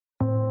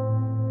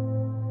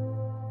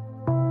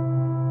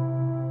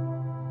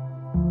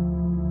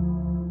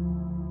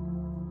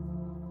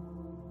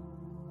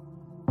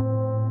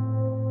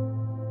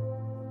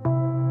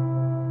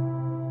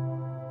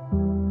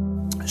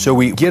So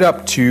we get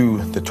up to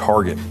the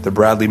target. The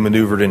Bradley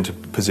maneuvered into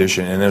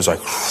position, and there's like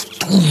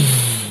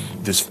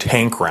this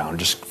tank round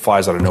just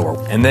flies out of nowhere.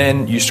 And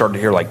then you start to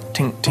hear like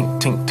tink,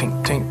 tink, tink,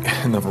 tink, tink,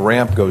 and the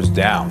ramp goes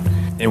down.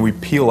 And we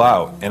peel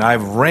out, and I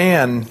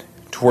ran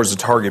towards the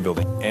target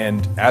building.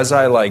 And as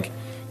I like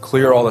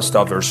clear all the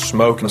stuff, there's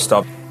smoke and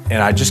stuff,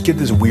 and I just get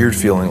this weird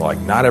feeling like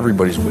not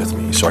everybody's with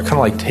me. So I kind of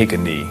like take a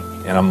knee,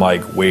 and I'm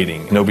like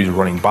waiting. Nobody's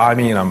running by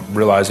me, and I'm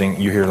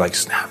realizing you hear like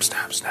snap,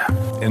 snap, snap.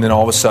 And then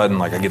all of a sudden,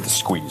 like I get the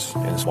squeeze,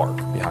 and it's Mark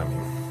behind me.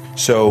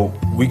 So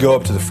we go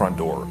up to the front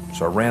door.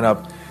 So I ran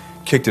up,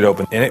 kicked it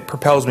open, and it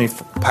propels me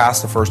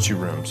past the first 2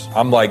 rooms.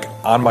 I'm like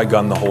on my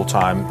gun the whole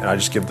time, and I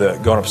just give the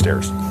going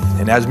upstairs.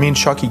 And as me and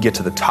Chucky get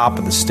to the top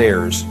of the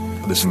stairs,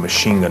 this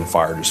machine gun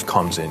fire just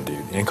comes in, dude,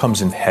 and it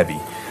comes in heavy.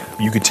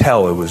 You could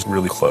tell it was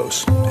really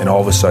close, and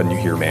all of a sudden you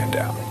hear man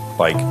down,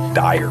 like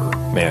dire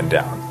man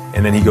down.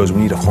 And then he goes,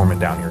 we need a foreman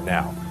down here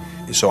now.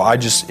 So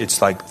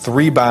it's like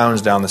 3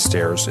 bounds down the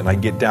stairs, and I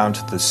get down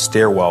to the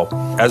stairwell.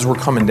 As we're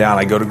coming down,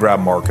 I go to grab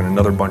Mark, and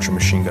another bunch of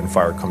machine gun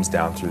fire comes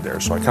down through there.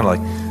 So I kind of like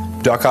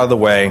duck out of the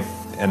way,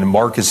 and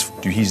Mark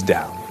he's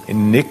down.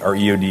 And Nick, our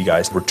EOD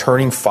guys,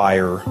 returning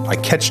fire. I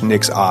catch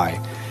Nick's eye.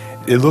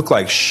 It looked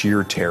like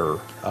sheer terror,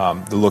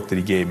 the look that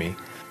he gave me.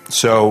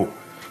 So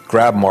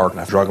grab Mark,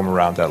 and I drug him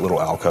around that little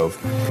alcove,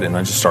 and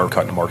I just started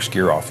cutting Mark's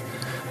gear off.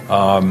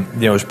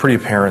 It was pretty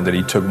apparent that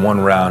he took 1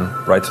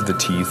 round right through the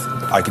teeth.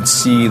 I could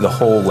see the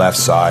whole left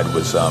side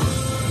was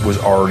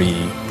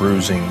already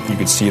bruising. You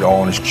could see it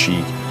all on his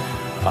cheek.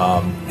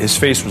 His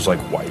face was like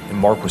white, and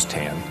Mark was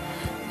tan.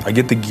 I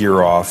get the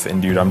gear off,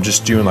 and dude, I'm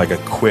just doing like a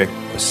quick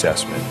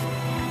assessment.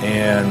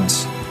 And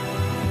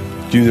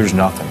dude, there's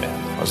nothing,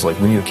 man. I was like,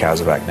 we need a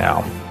Casevac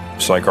now.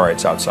 It's like, all right,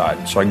 it's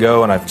outside. So I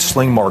go and I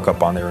sling Mark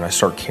up on there, and I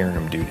start carrying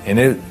him, dude. And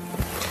it's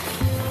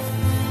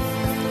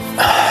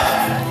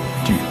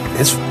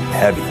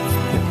heavy.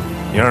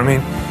 You know what I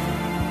mean?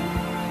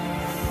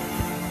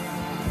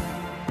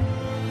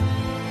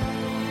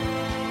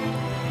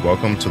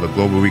 Welcome to the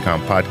Global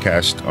Recon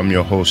Podcast. I'm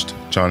your host,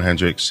 John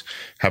Hendricks.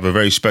 Have a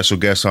very special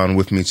guest on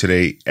with me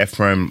today,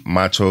 Ephraim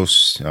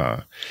Matos.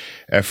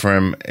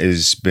 Ephraim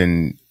has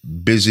been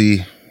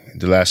busy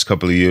the last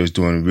couple of years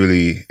doing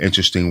really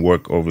interesting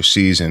work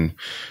overseas, and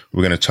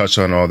we're going to touch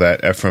on all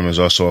that. Ephraim is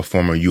also a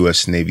former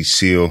U.S. Navy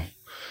SEAL.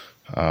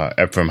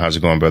 Ephraim, how's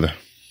it going, brother?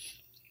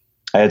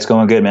 Hey, it's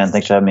going good, man.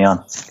 Thanks for having me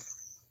on.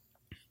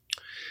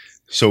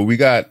 So we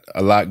got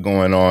a lot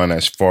going on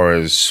as far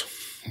as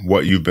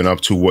what you've been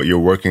up to, what you're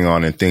working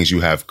on, and things you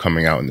have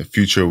coming out in the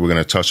future. We're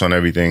going to touch on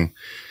everything.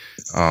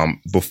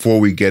 Before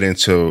we get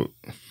into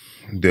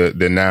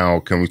the now,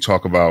 can we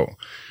talk about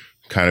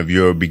kind of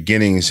your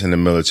beginnings in the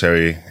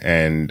military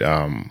and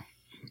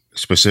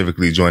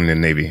specifically joining the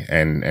Navy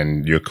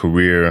and your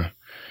career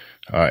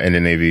in the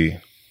Navy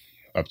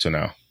up to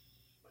now?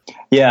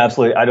 Yeah,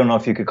 absolutely. I don't know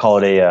if you could call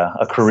it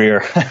a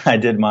career. I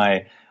did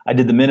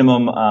the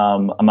minimum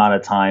amount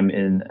of time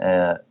in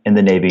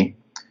the Navy.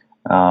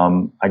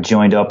 I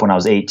joined up when I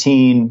was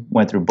 18,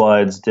 went through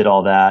BUDS, did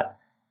all that,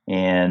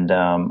 and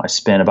I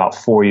spent about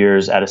 4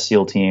 years at a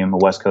SEAL team, a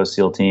West Coast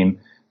SEAL team,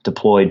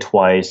 deployed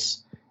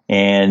twice.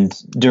 And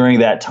during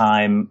that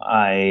time,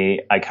 I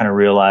kind of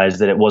realized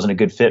that it wasn't a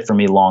good fit for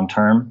me long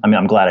term. I mean,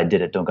 I'm glad I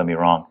did it. Don't get me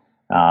wrong.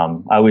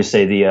 I always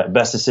say the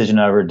best decision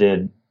I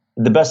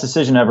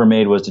ever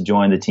made was to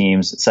join the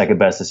teams. The second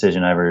best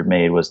decision I ever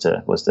made was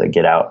to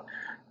get out.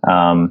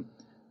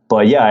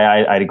 But yeah,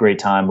 I had a great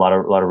time. A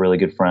lot of really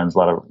good friends. A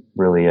lot of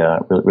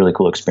really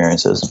cool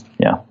experiences.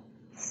 Yeah.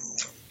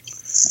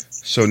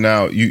 So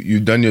now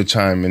you've done your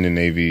time in the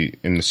Navy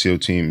in the SEAL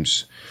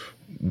teams.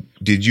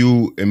 Did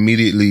you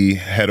immediately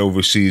head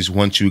overseas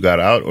once you got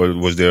out, or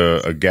was there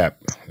a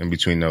gap in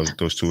between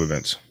those 2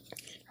 events?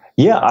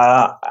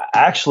 Yeah,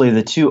 actually,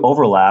 the 2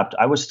 overlapped.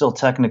 I was still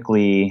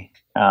technically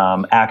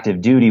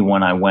active duty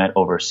when I went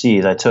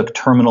overseas. I took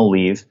terminal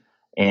leave,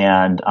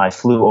 and I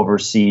flew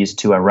overseas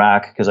to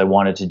Iraq because I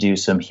wanted to do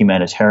some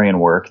humanitarian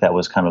work. That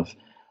was kind of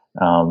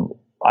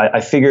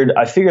I figured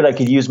I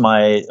could use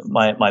my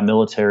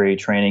military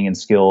training and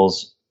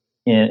skills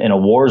in a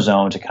war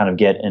zone to kind of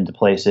get into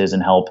places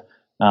and help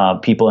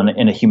people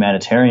in a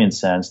humanitarian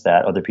sense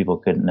that other people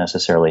couldn't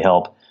necessarily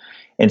help.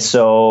 And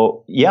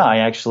so, yeah,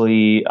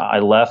 I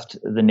left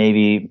the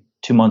Navy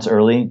 2 months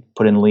early,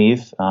 put in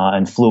leave,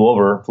 and flew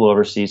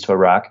overseas to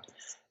Iraq.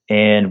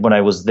 And when I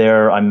was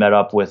there, I met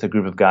up with a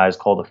group of guys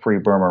called the Free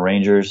Burma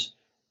Rangers.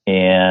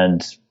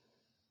 And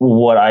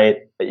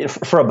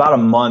for about a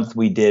month,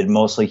 we did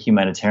mostly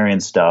humanitarian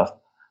stuff.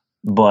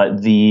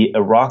 But the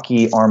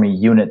Iraqi army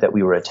unit that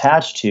we were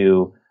attached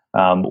to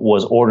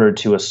was ordered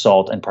to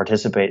assault and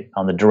participate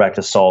on the direct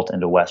assault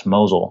into West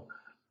Mosul.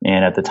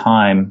 And at the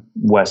time,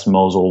 West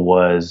Mosul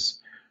was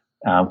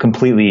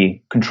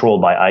completely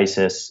controlled by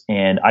ISIS,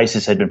 and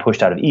ISIS had been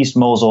pushed out of East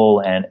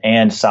Mosul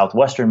and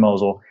southwestern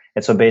Mosul.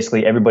 And so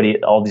basically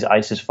all these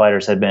ISIS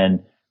fighters had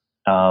been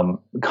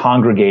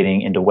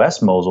congregating into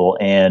West Mosul,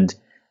 and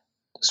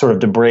sort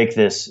of to break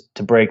this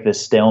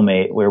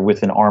stalemate, where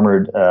with an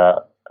armored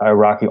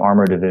Iraqi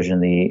armored division,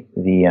 the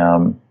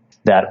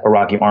that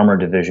Iraqi Armored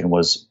Division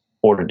was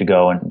ordered to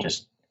go and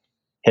just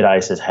hit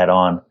ISIS head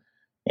on.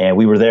 And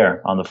we were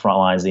there on the front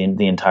lines the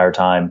entire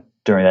time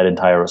during that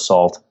entire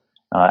assault,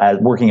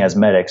 working as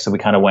medics. So we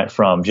kind of went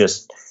from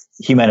just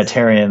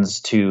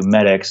humanitarians to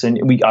medics, and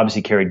we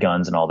obviously carried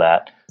guns and all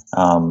that.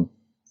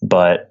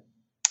 But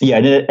yeah,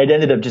 it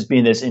ended up just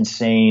being this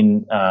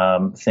insane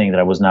thing that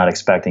I was not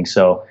expecting.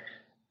 So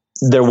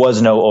there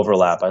was no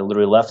overlap. I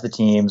literally left the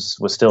teams,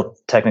 was still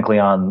technically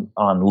on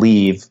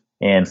leave,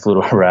 and flew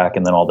to Iraq,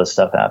 and then all this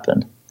stuff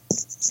happened.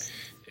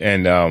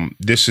 And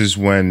this is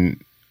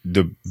when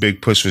the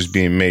big push was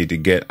being made to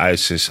get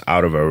ISIS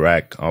out of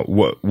Iraq.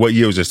 What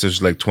year was this? This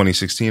was like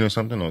 2016 or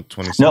something, or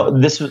 2017? No,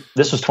 this was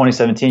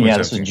 2017. Yeah,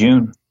 this was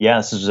June. Yeah,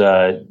 this is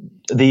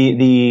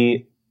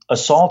the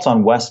assault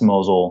on West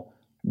Mosul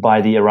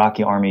by the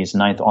Iraqi Army's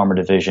 9th Armored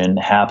Division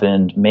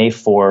happened May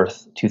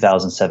 4th,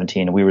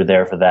 2017. We were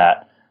there for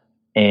that,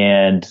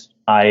 and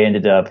I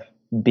ended up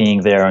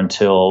being there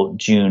until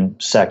June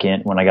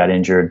 2nd when I got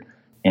injured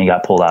and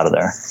got pulled out of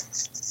there.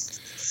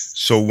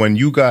 So when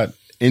you got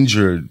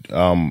injured,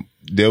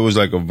 there was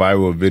like a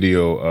viral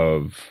video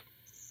of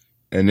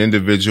an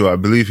individual. I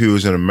believe he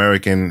was an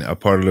American, a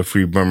part of the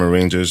Free Burma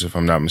Rangers, if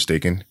I'm not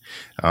mistaken.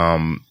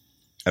 And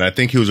I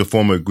think he was a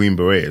former Green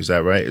Beret. Is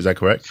that right? Is that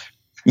correct?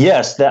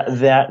 Yes,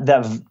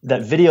 that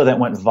video that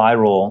went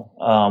viral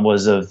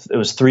it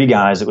was 3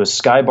 guys. It was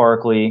Sky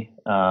Barkley,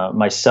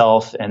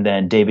 myself, and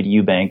then David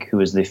Eubank, who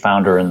is the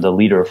founder and the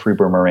leader of Free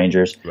Burma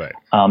Rangers. Right.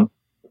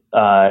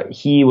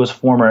 He was a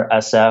former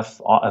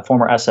SF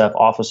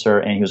officer,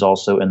 and he was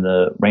also in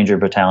the Ranger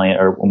Battalion,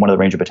 or one of the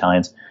Ranger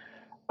battalions.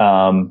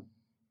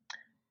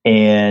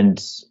 And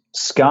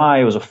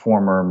Sky was a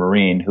former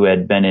Marine who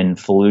had been in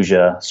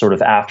Fallujah sort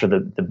of after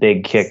the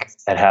big kick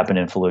had happened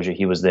in Fallujah.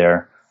 He was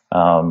there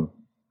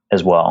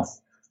as well.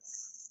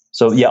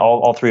 So yeah,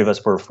 all 3 of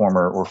us were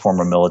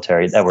former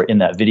military that were in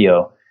that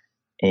video.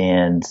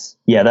 And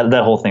yeah,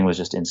 that whole thing was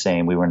just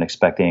insane. We weren't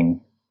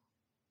expecting,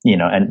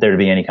 and there to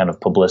be any kind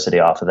of publicity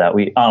off of that.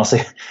 We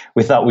honestly,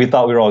 we thought we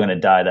were all going to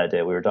die that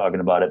day. We were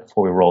talking about it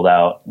before we rolled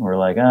out. We were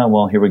like, oh,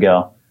 well, here we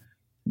go.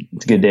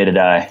 It's a good day to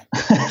die,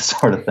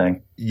 sort of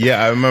thing.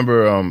 Yeah, I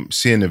remember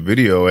seeing the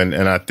video, and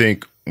I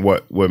think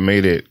what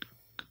made it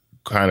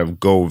kind of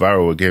go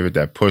viral, what gave it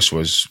that push,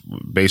 was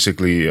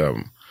basically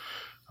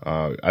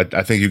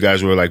I think you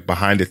guys were like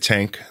behind a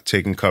tank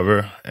taking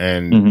cover,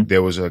 and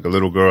there was like a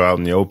little girl out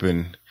in the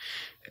open,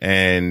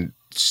 and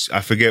I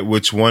forget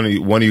which one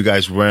of you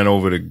guys ran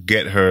over to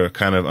get her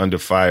kind of under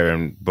fire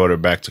and brought her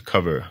back to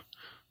cover.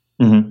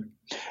 Mm-hmm.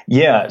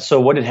 Yeah. So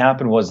what had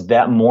happened was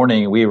that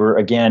morning we were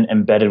again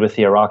embedded with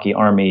the Iraqi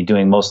Army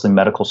doing mostly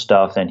medical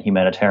stuff and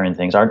humanitarian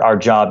things. Our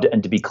job,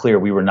 and to be clear,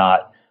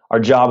 our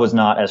job was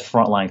not as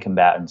frontline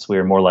combatants. We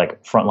were more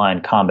like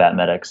frontline combat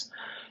medics.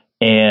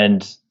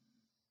 And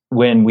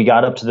when we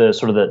got up to the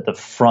sort of the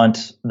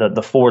front,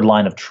 the forward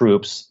line of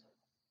troops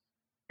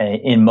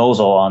in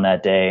Mosul on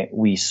that day,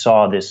 we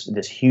saw this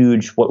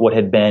huge, what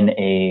had been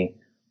a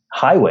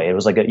highway. It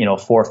was like a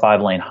 4 or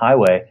 5 lane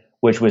highway,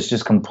 which was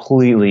just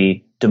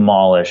completely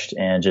demolished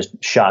and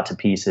just shot to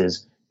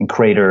pieces and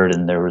cratered,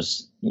 and there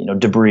was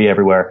debris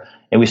everywhere.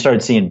 And we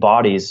started seeing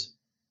bodies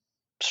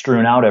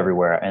strewn out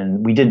everywhere,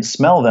 and we didn't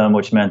smell them,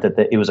 which meant that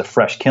it was a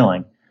fresh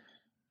killing.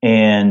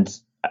 And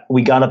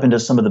we got up into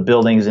some of the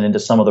buildings and into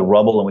some of the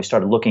rubble, and we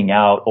started looking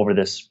out over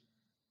this,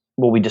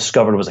 what we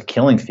discovered was a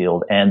killing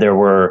field. And there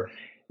were,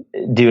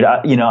 dude,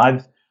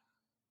 I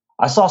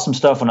saw some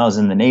stuff when I was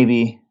in the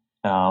Navy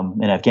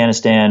in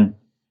Afghanistan.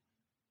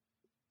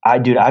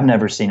 I've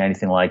never seen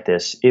anything like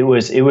this.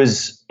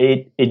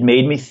 It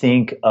made me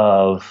think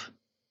of,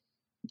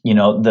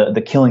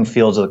 the killing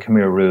fields of the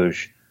Khmer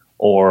Rouge,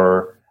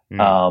 or,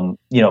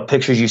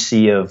 pictures you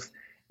see of,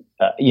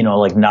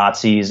 like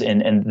Nazis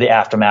and the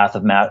aftermath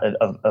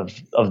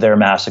of their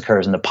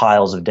massacres and the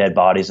piles of dead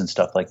bodies and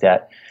stuff like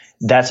that.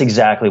 That's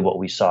exactly what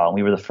we saw.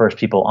 We were the first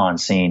people on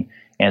scene.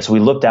 And so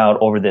we looked out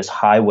over this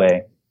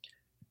highway,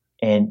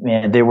 and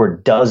man, there were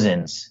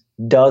dozens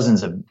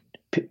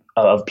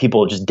of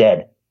people just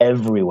dead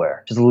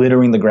everywhere, just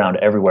littering the ground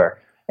everywhere.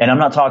 And I'm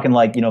not talking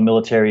like,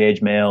 military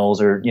age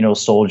males or,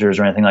 soldiers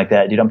or anything like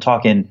that, dude. I'm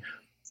talking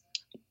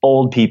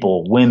old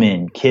people,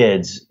 women,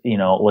 kids,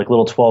 like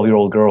little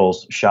 12-year-old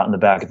girls shot in the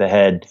back of the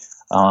head.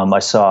 I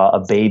saw a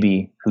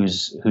baby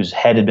whose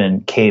head had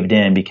been caved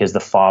in because the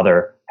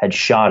father had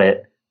shot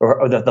it,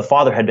 or the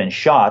father had been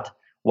shot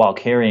while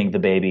carrying the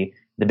baby.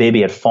 The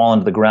baby had fallen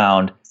to the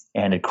ground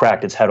and had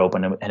cracked its head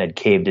open and had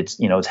caved its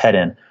head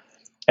in.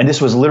 And this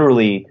was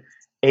literally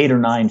 8 or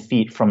 9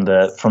 feet from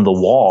the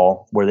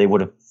wall where they would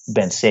have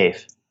been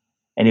safe.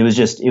 And it was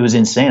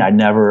insane. I'd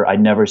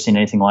never seen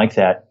anything like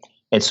that.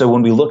 And so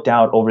when we looked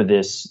out over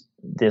this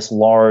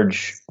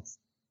large,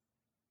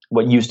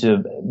 what used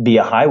to be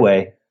a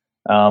highway,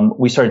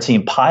 we started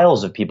seeing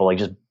piles of people, like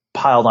just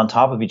piled on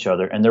top of each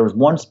other. And there was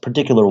one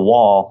particular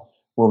wall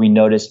where we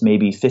noticed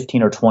maybe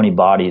 15 or 20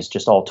 bodies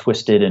just all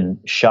twisted and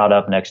shot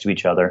up next to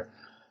each other.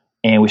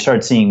 And we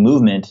started seeing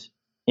movement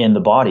in the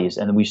bodies.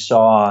 And we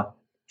saw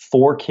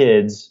 4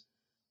 kids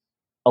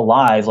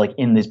alive, like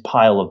in this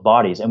pile of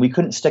bodies, and we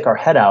couldn't stick our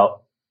head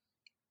out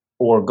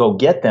or go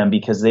get them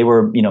because they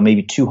were,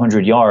 maybe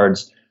 200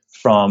 yards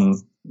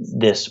from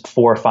this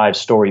 4 or 5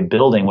 story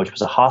building, which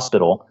was a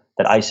hospital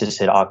that ISIS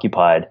had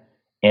occupied.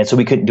 And so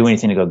we couldn't do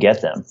anything to go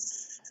get them.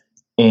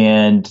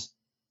 And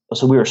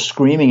so we were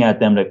screaming at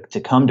them to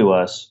come to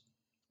us,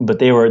 but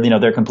they were,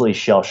 they're completely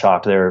shell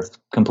shocked. They're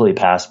completely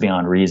past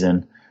beyond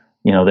reason.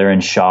 They're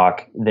in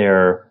shock. They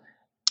were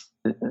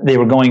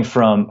going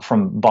from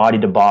body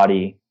to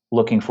body,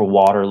 looking for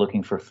water,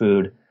 looking for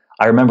food.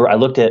 I remember I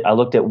looked at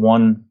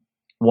one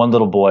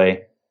little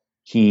boy.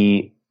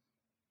 There's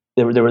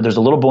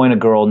a little boy and a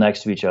girl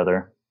next to each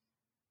other,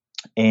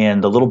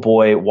 and the little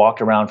boy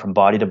walked around from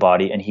body to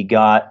body, and he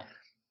got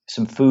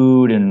some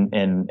food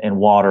and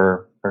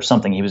water or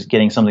something. He was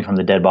getting something from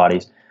the dead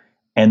bodies,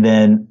 and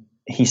then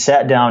he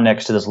sat down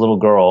next to this little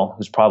girl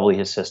who's probably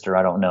his sister.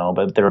 I don't know,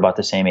 but they were about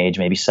the same age,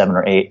 maybe 7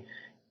 or 8.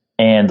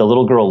 And the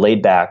little girl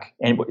laid back.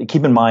 And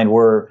keep in mind,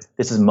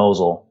 this is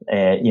Mosul,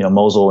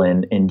 Mosul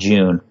in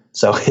June,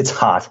 so it's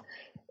hot.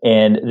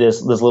 And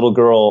this little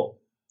girl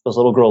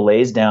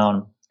lays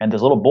down, and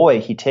this little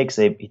boy, he takes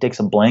a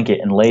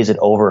blanket and lays it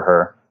over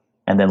her,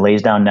 and then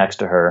lays down next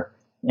to her,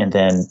 and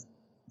then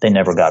they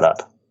never got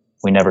up.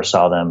 We never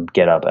saw them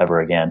get up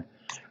ever again.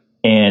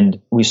 And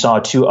we saw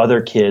 2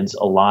 other kids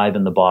alive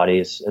in the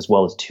bodies, as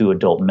well as 2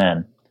 adult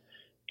men.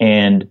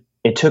 And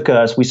it took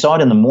us, we saw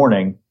it in the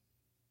morning.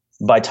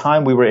 By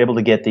time we were able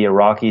to get the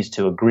Iraqis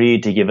to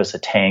agree to give us a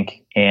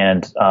tank,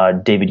 and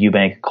David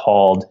Eubank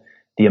called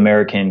the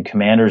American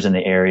commanders in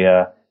the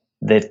area,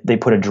 they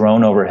put a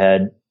drone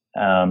overhead,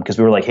 because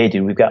we were like, hey,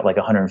 dude, we've got like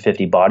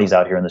 150 bodies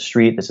out here in the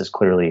street. This is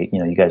clearly,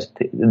 you guys,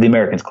 the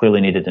Americans clearly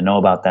needed to know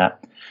about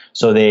that.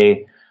 So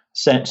they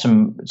sent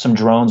some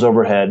drones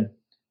overhead.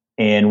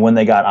 And when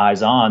they got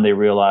eyes on, they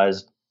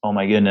realized, oh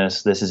my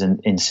goodness, this is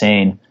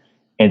insane.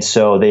 And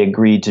so they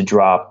agreed to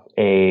drop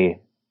a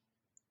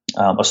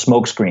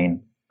smoke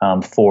screen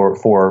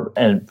for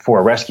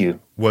a rescue.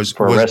 Was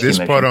this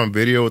mission. Part on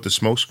video with the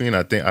smoke screen?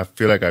 I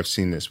feel like I've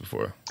seen this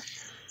before.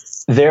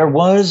 There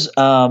was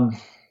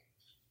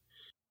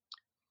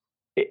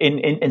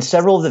in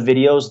several of the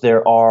videos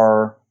there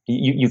are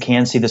you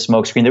can see the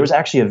smoke screen. There was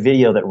actually a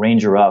video that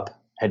Ranger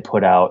Up had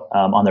put out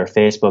on their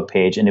Facebook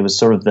page, and it was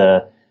sort of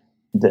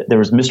there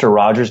was Mr.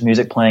 Rogers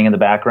music playing in the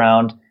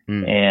background,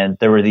 and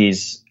there were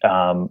these,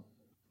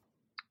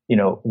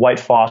 white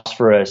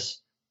phosphorus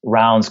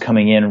rounds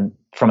coming in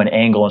from an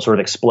angle and sort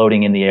of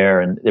exploding in the air.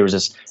 And there was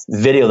this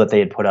video that they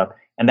had put up,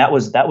 and that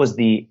was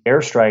the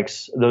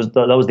airstrikes.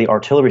 That was the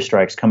artillery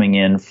strikes coming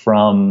in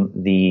from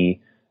the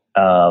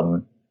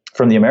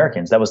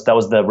Americans. That was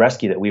the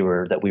rescue that we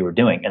were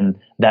doing, and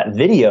that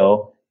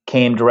video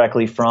came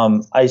directly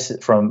from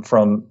ISIS,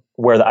 from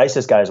where the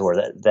ISIS guys were.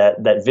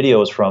 That video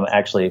was from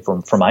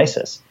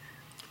ISIS,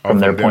 from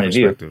their point of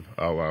view.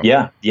 Oh wow.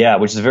 Yeah,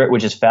 which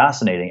is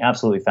fascinating,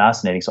 absolutely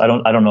fascinating. So I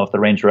don't know if the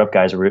Ranger Up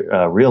guys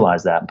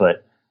realize that,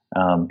 but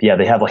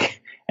they have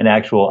like an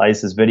actual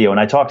ISIS video. And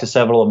I talked to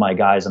several of my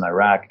guys in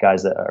Iraq,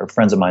 guys that are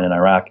friends of mine in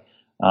Iraq,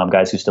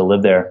 guys who still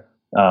live there,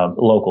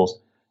 locals,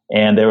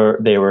 and they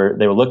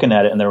were looking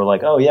at it and they were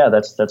like, oh yeah,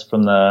 that's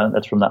from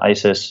the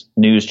ISIS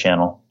news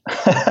channel.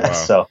 Wow.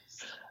 So.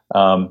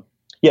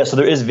 So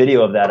there is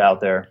video of that out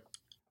there.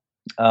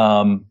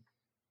 So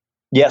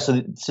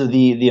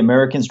the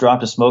Americans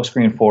dropped a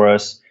smokescreen for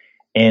us,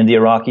 and the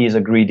Iraqis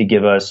agreed to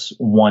give us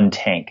 1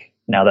 tank.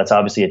 Now that's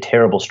obviously a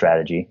terrible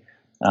strategy.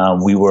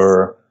 That's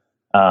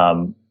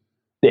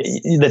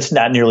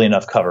not nearly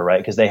enough cover, right?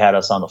 Because they had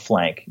us on the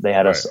flank. They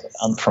had us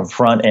from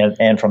front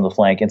and from the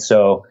flank. And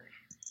so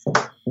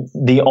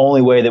the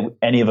only way that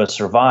any of us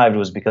survived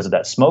was because of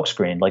that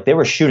smokescreen. Like, they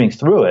were shooting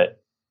through it,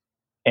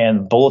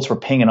 and bullets were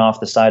pinging off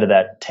the side of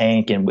that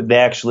tank. And they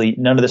actually,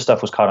 none of this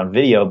stuff was caught on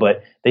video,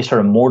 but they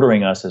started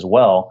mortaring us as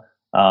well.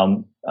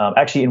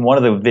 Actually, in one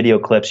of the video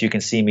clips, you can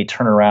see me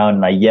turn around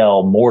and I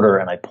yell mortar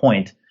and I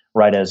point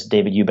right as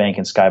David Eubank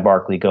and Sky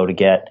Barkley go to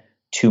get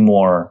 2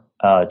 more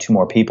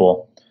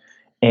people.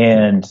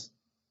 And so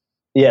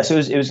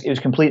it was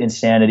complete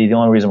insanity. The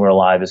only reason we're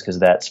alive is because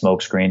of that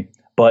smoke screen.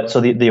 But so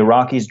the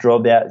Iraqis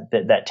drove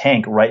that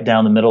tank right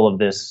down the middle of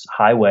this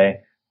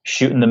highway,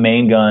 shooting the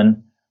main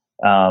gun.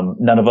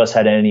 None of us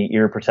had any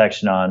ear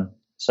protection on,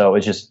 so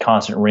it's just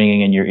constant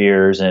ringing in your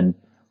ears and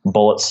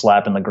bullets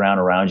slapping the ground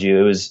around you.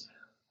 It was,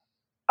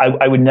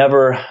 I would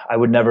never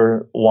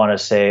want to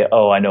say,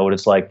 oh, I know what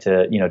it's like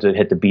to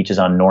hit the beaches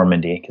on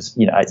Normandy, because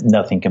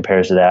nothing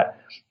compares to that.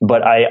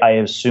 But I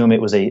assume it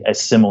was a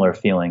similar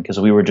feeling, because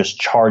we were just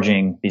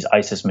charging these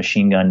ISIS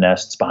machine gun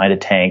nests behind a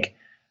tank,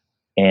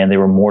 and they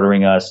were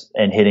mortaring us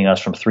and hitting us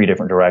from 3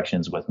 different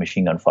directions with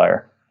machine gun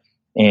fire.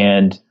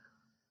 And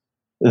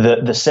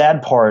the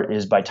sad part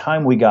is, by the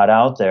time we got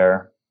out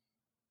there,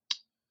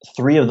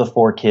 3 of the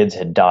 4 kids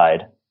had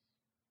died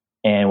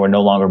and were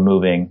no longer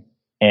moving,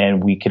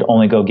 and we could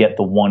only go get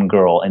the 1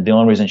 girl. And the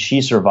only reason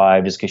she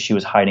survived is because she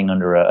was hiding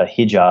under a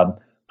hijab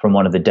from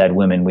one of the dead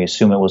women. We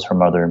assume it was her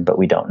mother, but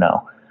we don't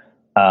know.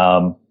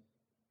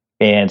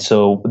 And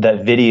so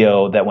that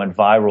video that went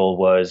viral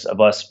was of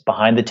us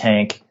behind the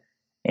tank,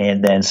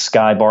 And then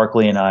Sky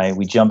Barkley and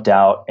we jumped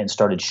out and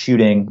started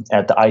shooting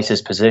at the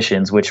ISIS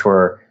positions, which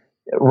were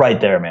right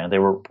there, man. They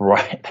were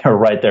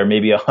right there,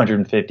 maybe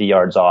 150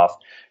 yards off,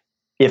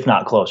 if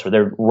not closer.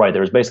 They're right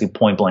there. It was basically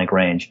point blank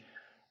range.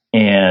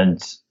 And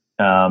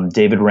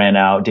David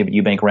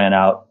Eubank ran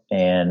out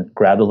and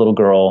grabbed a little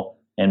girl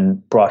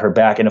and brought her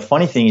back. And the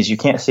funny thing is, you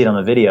can't see it on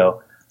the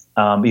video,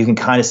 but you can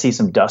kind of see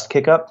some dust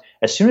kick up.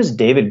 As soon as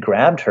David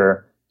grabbed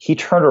her, he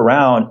turned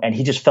around and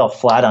he just fell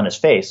flat on his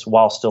face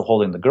while still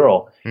holding the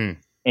girl.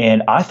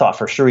 And I thought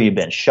for sure he had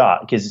been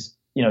shot because,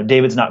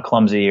 David's not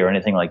clumsy or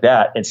anything like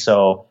that. And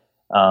so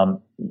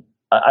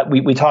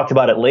we talked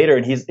about it later,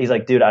 and he's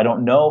like, dude, I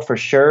don't know for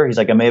sure. He's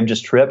like, I may have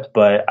just tripped,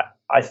 but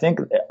I think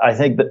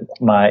that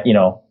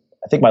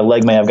my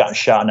leg may have gotten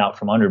shot out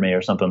from under me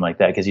or something like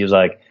that. Cause he was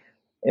like,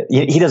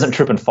 he doesn't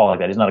trip and fall like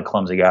that. He's not a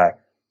clumsy guy.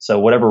 So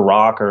whatever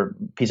rock or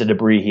piece of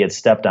debris he had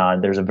stepped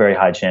on, there's a very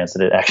high chance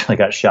that it actually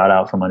got shot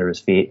out from under his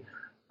feet.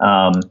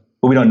 But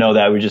we don't know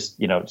that. We just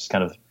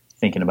kind of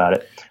thinking about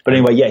it. But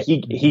anyway, yeah,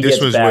 he this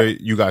gets was back. where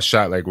you got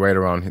shot, like right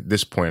around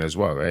this point as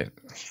well, right?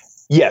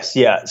 Yes,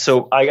 yeah.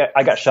 So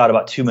I got shot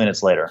about 2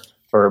 minutes later,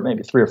 or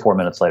maybe 3 or 4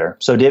 minutes later.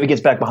 So David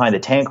gets back behind the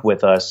tank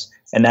with us,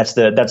 and that's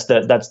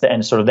the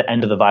end, sort of the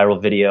end of the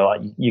viral video.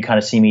 You kind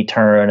of see me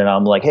turn, and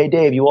I'm like, "Hey,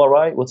 Dave, you all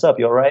right? What's up?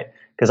 You all right?"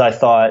 Because I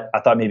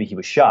thought maybe he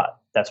was shot.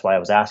 That's why I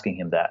was asking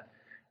him that.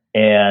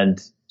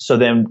 And so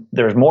then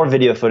there's more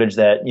video footage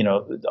that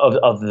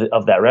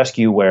of that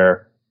rescue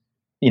where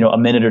a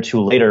minute or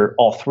two later,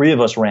 all three of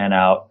us ran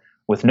out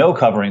with no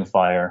covering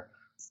fire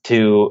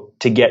to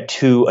get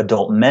two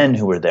adult men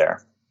who were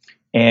there.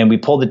 And we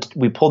pulled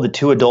the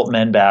two adult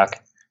men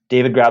back.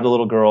 David grabbed the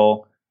little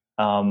girl.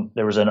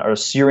 There was a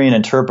Syrian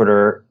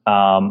interpreter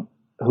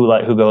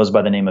who goes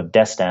by the name of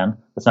Destan.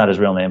 That's not his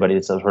real name, but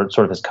it's sort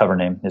of his cover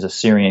name. He's a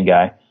Syrian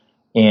guy,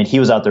 and he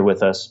was out there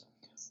with us.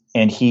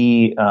 And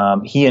he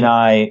and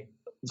I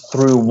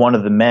threw one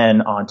of the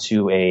men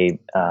onto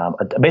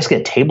basically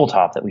a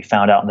tabletop that we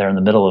found out there in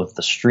the middle of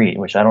the street,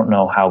 which I don't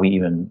know how we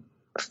even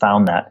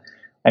found that.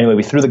 Anyway,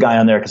 we threw the guy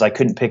on there because I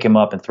couldn't pick him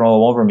up and throw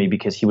him over me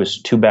because he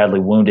was too badly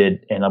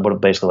wounded, and I would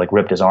have basically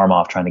ripped his arm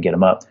off trying to get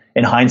him up.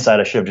 In hindsight,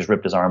 I should have just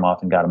ripped his arm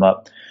off and got him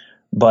up.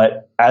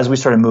 But as we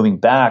started moving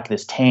back,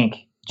 this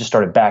tank just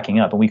started backing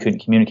up, and we couldn't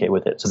communicate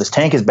with it. So this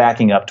tank is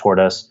backing up toward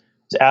us.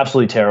 It's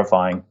absolutely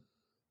terrifying.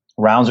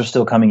 Rounds are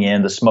still coming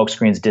in. The smoke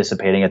screen's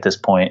dissipating at this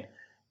point.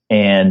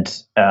 And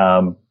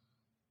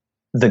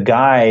the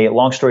guy,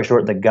 long story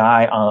short, the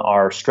guy on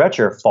our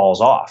stretcher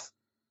falls off.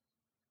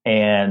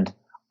 And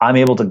I'm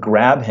able to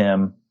grab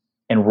him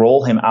and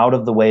roll him out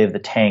of the way of the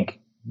tank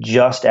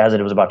just as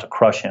it was about to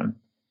crush him.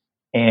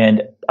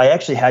 And I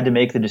actually had to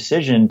make the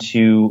decision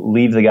to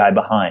leave the guy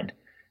behind.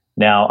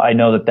 Now, I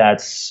know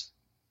that's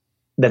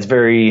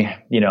very,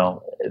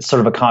 it's sort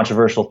of a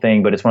controversial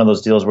thing, but it's one of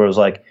those deals where it was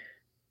like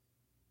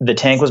the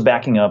tank was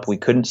backing up. We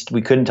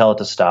couldn't tell it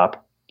to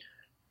stop.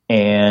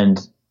 And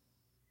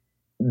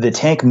the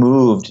tank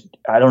moved.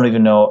 I don't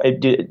even know.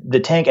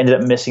 The tank ended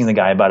up missing the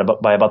guy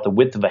by about the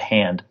width of a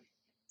hand.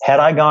 Had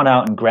I gone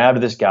out and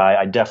grabbed this guy,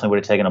 I definitely would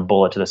have taken a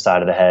bullet to the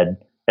side of the head,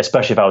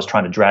 especially if I was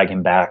trying to drag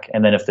him back.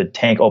 And then if the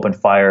tank opened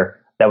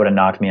fire, that would have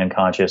knocked me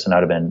unconscious, and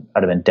I'd have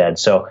been dead.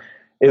 So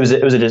it was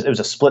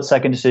a split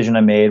second decision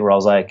I made where I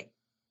was like,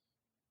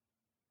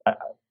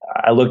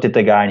 I looked at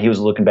the guy and he was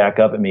looking back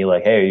up at me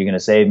like, "Hey, are you going to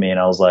save me?" And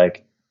I was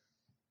like,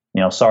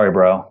 "Sorry,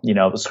 bro." It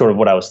was sort of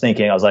what I was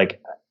thinking. I was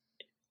like,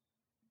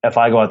 if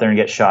I go out there and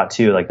get shot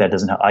too, like that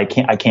doesn't. I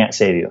can't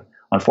save you.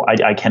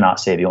 I cannot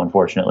save you,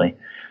 unfortunately.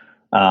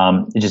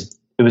 It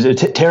was a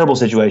terrible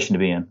situation to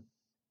be in.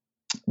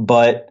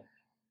 But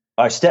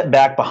I stepped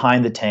back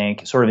behind the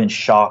tank, sort of in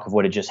shock of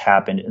what had just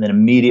happened, and then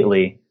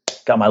immediately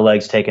got my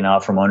legs taken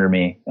out from under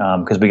me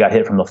because we got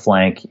hit from the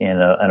flank,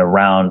 and a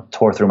round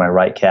tore through my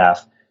right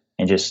calf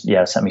and just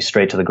sent me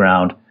straight to the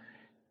ground.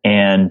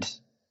 And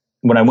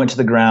when I went to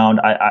the ground,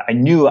 I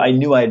knew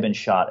I had been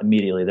shot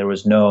immediately. There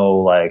was no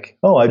like,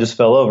 oh, I just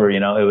fell over. It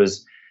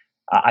was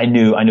I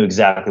knew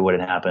exactly what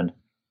had happened.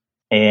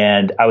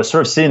 And I was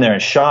sort of sitting there in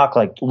shock,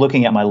 like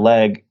looking at my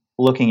leg,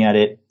 looking at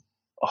it,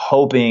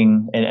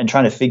 hoping and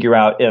trying to figure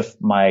out if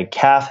my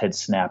calf had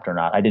snapped or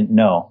not. I didn't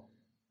know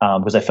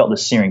because I felt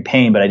this searing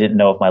pain, but I didn't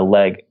know if my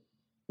leg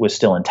was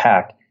still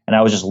intact. And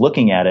I was just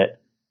looking at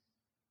it.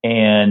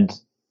 And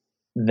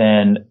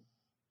then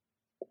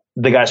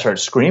the guy started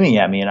screaming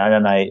at me.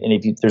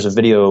 And there's a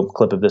video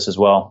clip of this as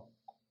well.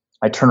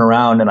 I turn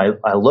around and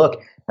I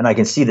look and I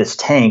can see this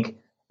tank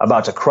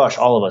about to crush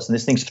all of us. And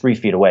this thing's 3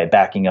 feet away,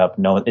 backing up.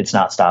 No, it's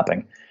not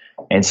stopping.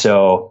 And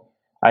so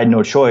I had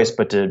no choice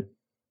but to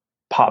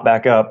pop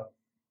back up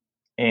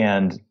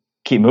and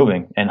keep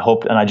moving and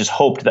I just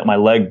hoped that my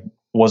leg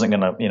wasn't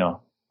going to,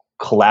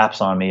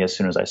 collapse on me as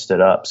soon as I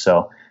stood up.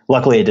 So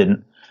luckily it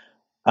didn't.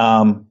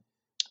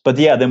 But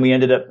yeah, then we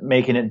ended up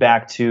making it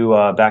back to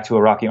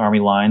Iraqi army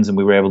lines, and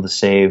we were able to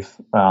save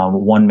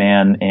one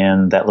man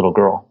and that little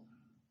girl.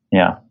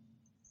 Yeah.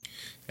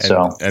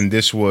 And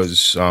this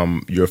was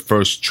your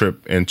first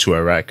trip into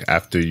Iraq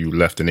after you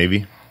left the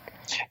Navy?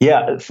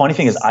 Yeah. Funny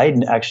thing is, I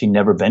had actually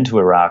never been to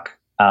Iraq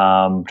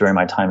during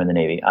my time in the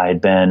Navy. I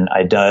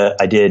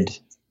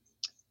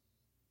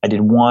did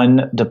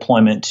one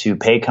deployment to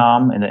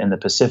PACOM in the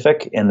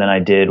Pacific, and then I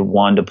did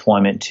one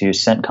deployment to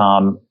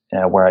CENTCOM,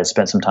 where I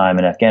spent some time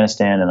in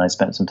Afghanistan, and I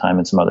spent some time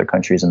in some other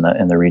countries in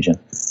the region.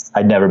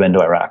 I'd never been to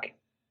Iraq,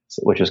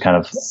 which was kind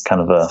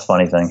of a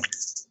funny thing.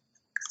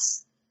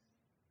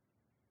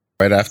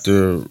 Right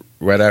after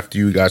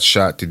you got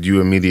shot, did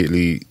you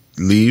immediately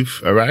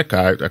leave Iraq?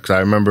 Because I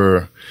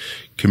remember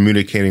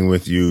communicating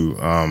with you.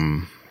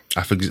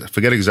 I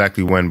forget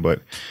exactly when,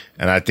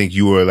 and I think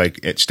you were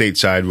like at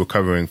stateside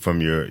recovering from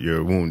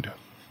your wound.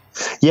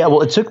 Yeah,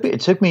 well, it took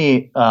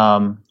me.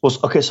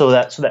 So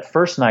that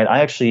first night, I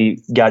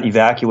actually got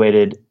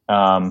evacuated.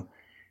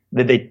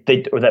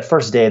 That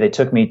first day, they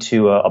took me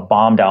to a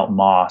bombed out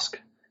mosque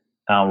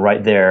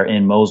right there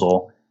in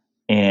Mosul,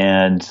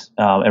 and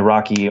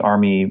Iraqi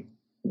army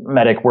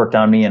medic worked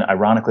on me. And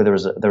ironically, there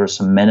was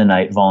some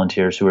Mennonite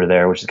volunteers who were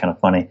there, which is kind of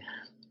funny.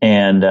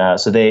 And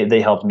so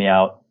they helped me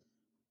out.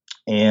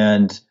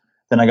 And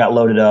then I got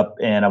loaded up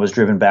and I was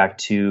driven back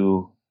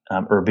to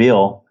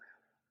Erbil.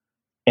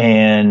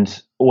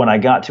 And when I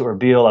got to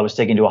Erbil, I was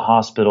taken to a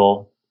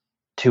hospital,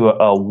 to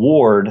a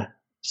ward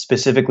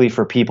specifically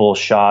for people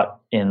shot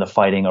in the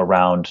fighting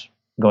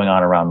going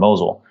on around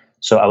Mosul.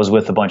 So I was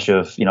with a bunch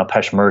of,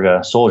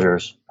 Peshmerga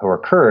soldiers who are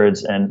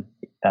Kurds. And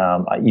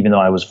even though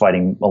I was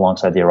fighting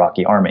alongside the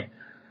Iraqi army,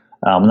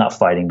 not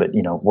fighting, but,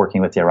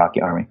 working with the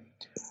Iraqi army.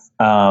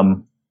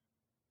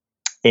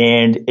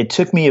 And it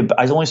took me,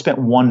 I only spent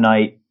one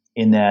night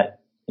in that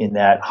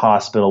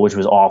hospital, which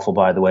was awful,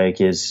 by the way,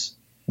 because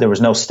there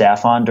was no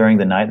staff on during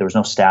the night. There was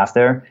no staff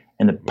there,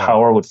 and the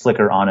power would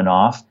flicker on and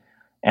off.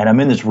 And I'm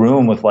in this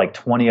room with like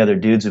 20 other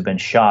dudes who've been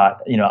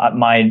shot.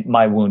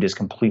 My wound is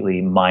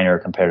completely minor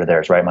compared to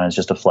theirs, right? Mine is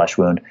just a flesh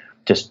wound,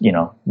 just,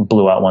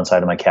 blew out one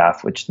side of my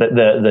calf, which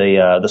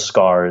the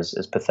scar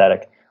is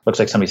pathetic. Looks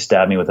like somebody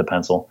stabbed me with a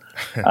pencil.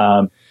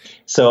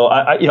 So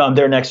I'm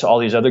there next to all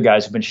these other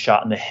guys who've been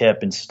shot in the hip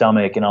and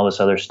stomach and all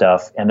this other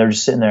stuff. And they're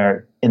just sitting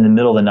there in the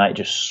middle of the night,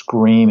 just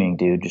screaming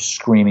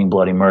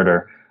bloody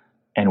murder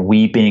and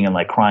weeping and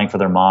like crying for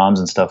their moms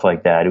and stuff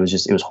like that. It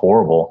was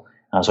horrible.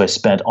 So I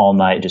spent all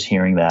night just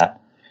hearing that.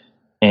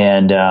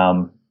 And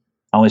I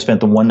only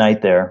spent the one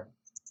night there.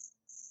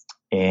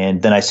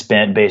 And then I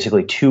spent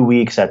basically 2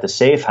 weeks at the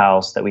safe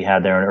house that we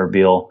had there in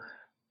Erbil,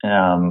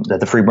 that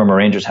the Free Burma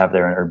Rangers have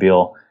there in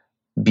Erbil,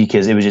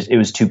 because it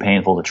was too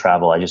painful to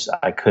travel.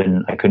 I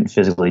couldn't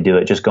physically do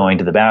it. Just going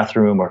to the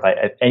bathroom, or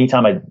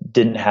anytime I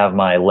didn't have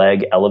my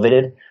leg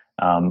elevated,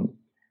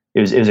 it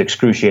was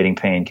excruciating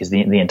pain, because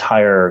the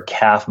entire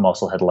calf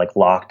muscle had like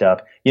locked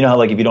up. You know how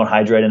like if you don't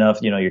hydrate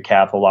enough, your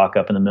calf will lock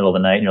up in the middle of the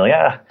night, and you're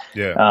like,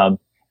 yeah.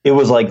 It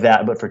was like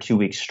that, but for 2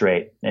 weeks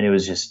straight, and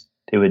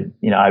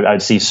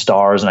I'd see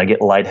stars and I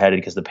get lightheaded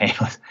because the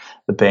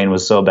pain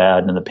was so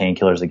bad, and the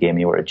painkillers they gave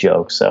me were a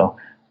joke. So.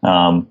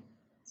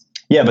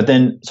 But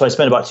then, so I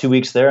spent about 2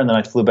 weeks there, and then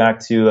I flew back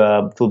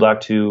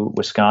to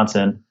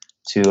Wisconsin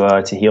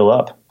to heal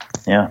up.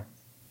 Yeah.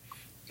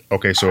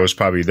 Okay, so it was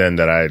probably then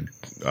that I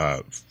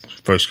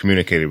first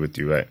communicated with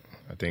you, right?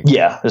 I think.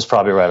 Yeah, it was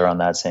probably right around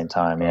that same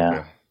time. Yeah,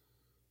 okay.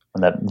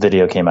 When that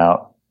video came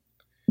out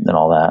and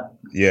all that.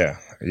 Yeah.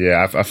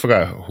 I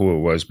forgot who it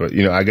was, but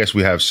I guess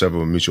we have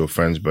several mutual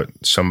friends. But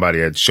somebody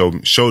had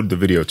showed the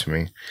video to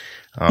me.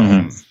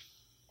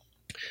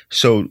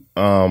 So.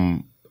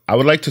 I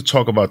would like to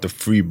talk about the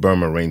Free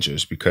Burma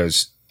Rangers,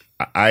 because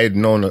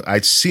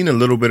I'd seen a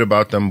little bit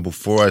about them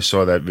before I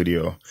saw that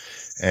video.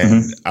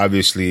 And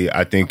obviously,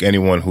 I think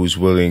anyone who's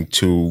willing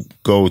to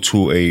go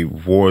to a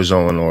war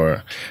zone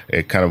or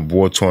a kind of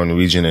war-torn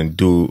region and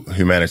do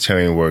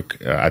humanitarian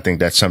work, I think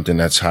that's something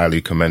that's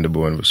highly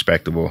commendable and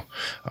respectable.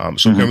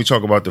 So can we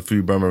talk about the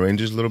Free Burma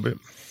Rangers a little bit?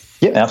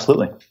 Yeah,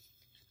 absolutely.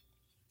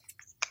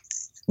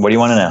 What do you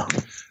want to know?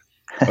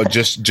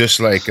 just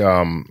like,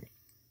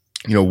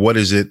 what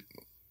is it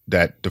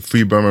that the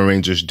Free Burma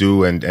Rangers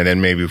do, and then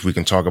maybe if we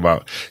can talk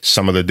about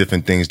some of the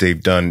different things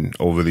they've done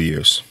over the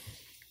years.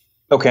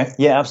 Okay,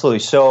 yeah, absolutely.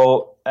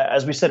 So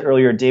as we said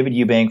earlier, David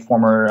Eubank,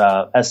 former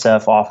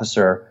SF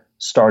officer,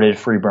 started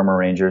Free Burma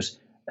Rangers.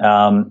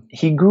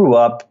 He grew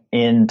up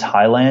in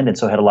Thailand, and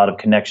so had a lot of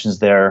connections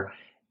there.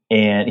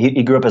 And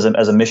he grew up as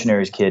a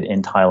missionary's kid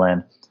in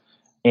Thailand.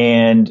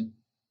 And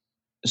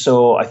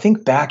so I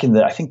think back in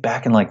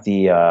like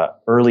the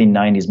early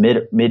 90s,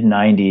 mid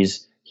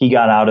 90s, he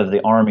got out of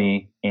the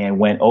army and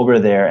went over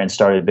there and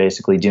started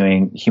basically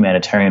doing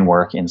humanitarian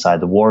work inside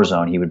the war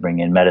zone. He would bring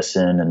in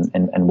medicine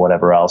and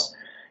whatever else.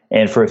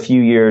 And for a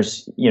few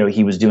years,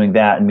 he was doing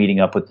that and meeting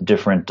up with the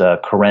different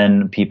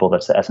Karen people.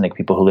 That's the ethnic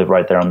people who live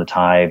right there on the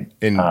Thai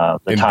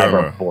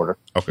Burma border.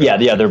 Okay. Yeah,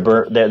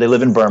 they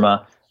live in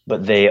Burma,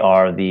 but they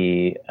are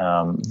the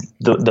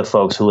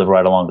folks who live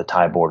right along the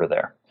Thai border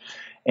there.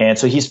 And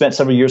so he spent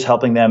several years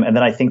helping them, and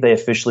then I think they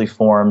officially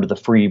formed the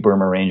Free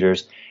Burma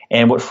Rangers.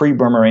 And what Free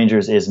Burma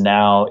Rangers is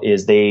now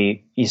is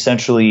they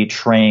essentially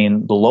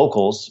train the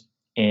locals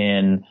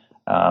in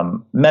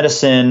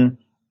medicine,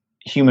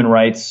 human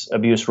rights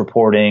abuse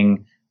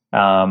reporting,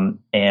 and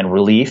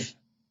relief.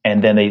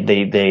 And then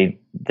they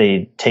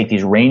they take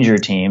these ranger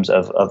teams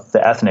of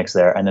the ethnics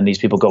there, and then these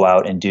people go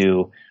out and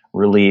do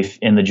relief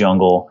in the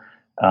jungle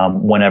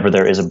whenever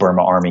there is a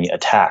Burma army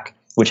attack,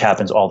 which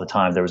happens all the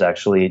time. There was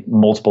actually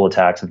multiple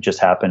attacks have just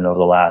happened over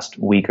the last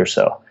week or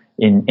so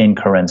in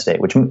Karen State,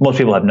 which most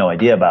people have no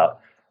idea about.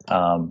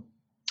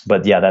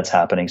 But yeah, that's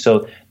happening.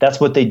 So that's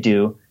what they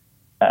do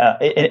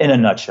in a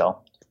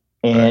nutshell.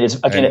 And it's,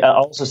 again, I'll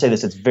also say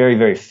this, it's very,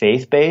 very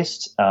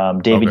faith-based.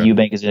 David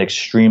Eubank is an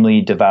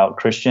extremely devout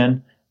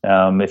Christian.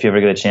 If you ever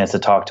get a chance to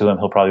talk to him,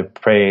 he'll probably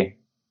pray.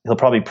 He'll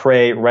probably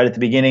pray right at the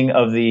beginning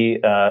of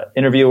the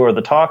interview or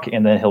the talk,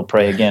 and then he'll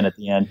pray again at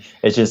the end.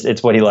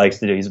 It's what he likes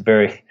to do. He's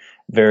very,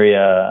 very,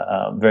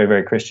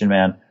 very Christian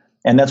man.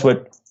 And that's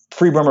what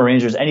Free Burma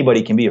Rangers,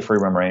 anybody can be a Free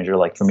Burma Ranger.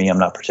 Like for me, I'm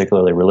not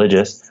particularly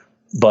religious,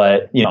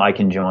 but I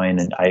can join,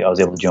 and I was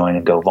able to join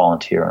and go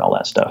volunteer and all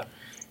that stuff.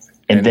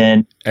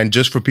 And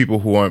just for people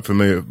who aren't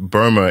familiar,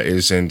 Burma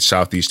is in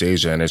Southeast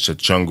Asia, and it's a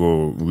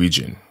jungle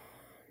region.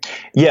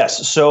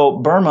 Yes. So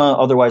Burma,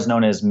 otherwise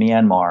known as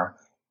Myanmar,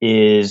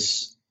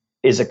 is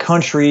a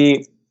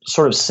country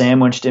sort of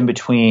sandwiched in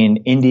between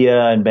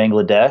India and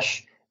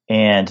Bangladesh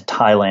and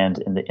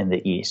Thailand in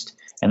the east.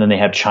 And then they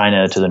have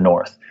China to the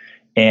north.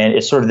 And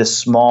it's sort of this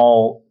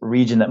small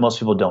region that most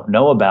people don't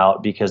know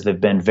about because they're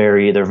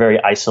very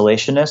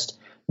isolationist.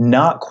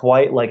 Not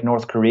quite like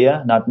North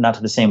Korea, not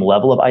to the same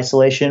level of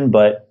isolation,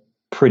 but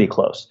pretty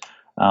close.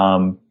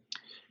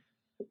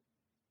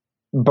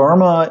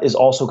 Burma is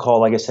also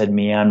called, like I said,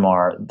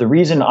 Myanmar. The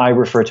reason I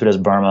refer to it as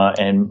Burma,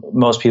 and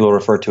most people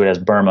refer to it as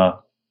Burma,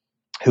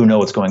 who know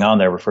what's going on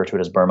there, refer to it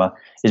as Burma,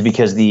 is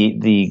because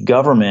the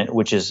government,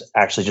 which is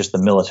actually just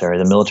the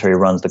military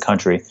runs the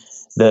country.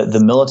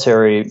 The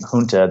military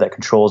junta that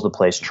controls the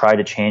place tried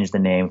to change the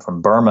name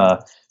from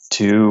Burma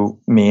to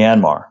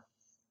Myanmar,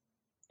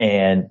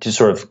 and to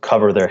sort of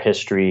cover their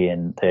history.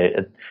 And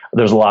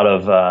there's a lot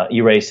of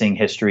erasing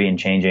history and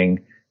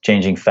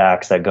changing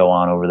facts that go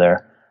on over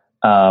there.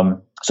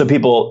 So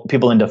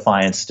people in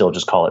defiance still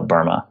just call it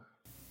Burma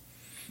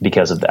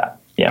because of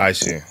that. Yeah, I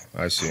see.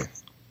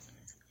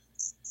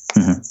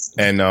 Mm-hmm.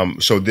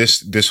 And so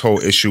this whole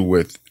issue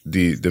with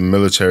the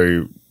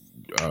military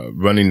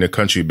running the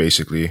country,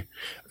 basically,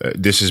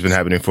 this has been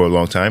happening for a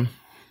long time.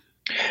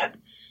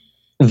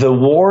 The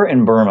war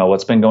in Burma,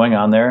 what's been going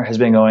on there, has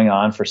been going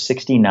on for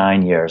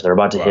 69 years. They're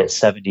about to hit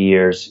 70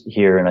 years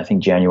here in, I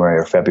think, January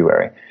or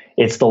February.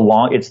 It's the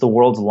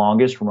world's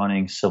longest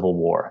running civil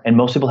war, and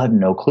most people have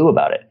no clue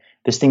about it.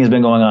 This thing has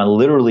been going on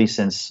literally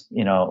since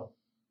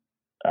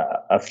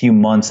a few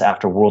months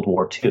after World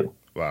War II.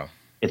 Wow,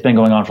 it's been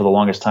going on for the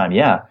longest time.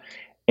 Yeah,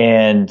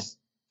 and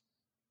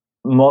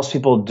most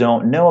people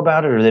don't know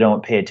about it, or they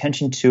don't pay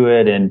attention to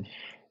it, and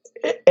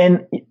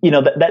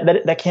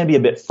that can be a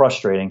bit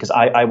frustrating because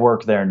I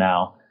work there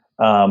now.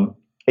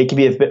 It can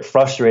be a bit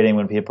frustrating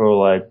when people are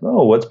like,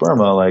 "Oh, what's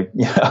Burma?" Like,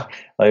 yeah,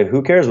 like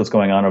who cares what's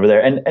going on over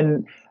there?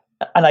 And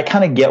I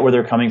kind of get where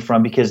they're coming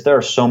from because there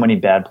are so many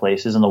bad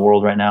places in the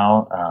world right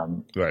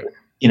now. Right.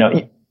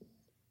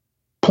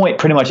 Point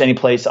pretty much any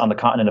place on the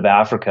continent of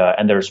Africa,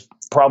 and there's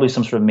probably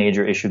some sort of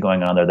major issue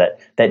going on there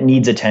that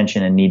needs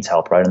attention and needs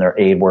help, right? And there are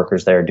aid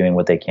workers there doing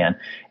what they can.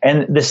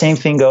 And the same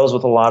thing goes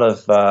with a lot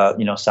of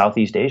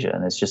Southeast Asia.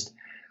 And it's just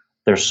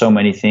there's so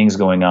many things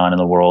going on in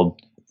the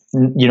world.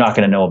 You're not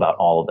going to know about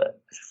all of it.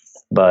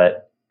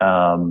 But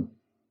so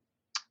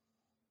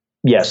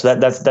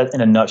that's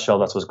in a nutshell.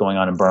 That's what's going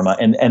on in Burma.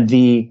 And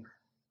the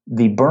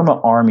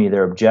Burma army,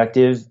 their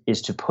objective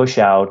is to push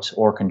out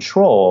or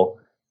control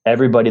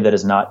everybody that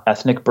is not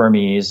ethnic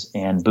Burmese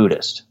and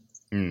Buddhist.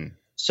 Mm.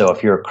 So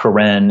if you're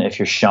Karen, if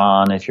you're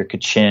Shan, if you're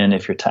Kachin,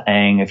 if you're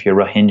Taang, if you're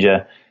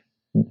Rohingya,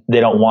 they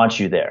don't want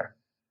you there.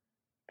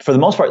 For the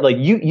most part, like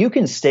you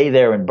can stay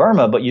there in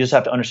Burma, but you just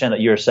have to understand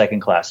that you're a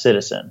second-class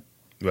citizen.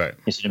 Right.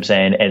 You see what I'm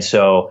saying? And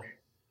so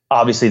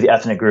obviously the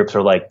ethnic groups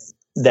are like,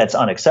 that's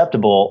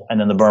unacceptable. And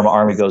then the Burma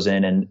army goes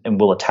in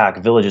and will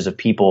attack villages of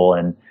people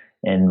and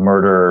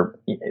murder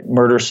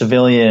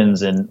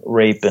civilians and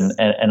rape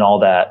and all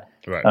that.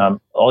 Right.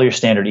 All your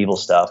standard evil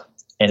stuff.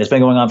 And it's been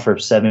going on for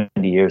 70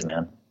 years,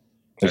 man,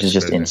 which is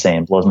just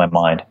insane. Blows my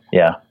mind.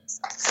 Yeah.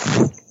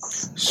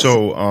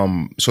 So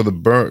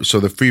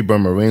the Free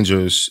Burma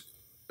Rangers,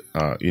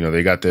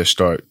 they got their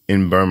start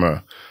in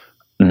Burma.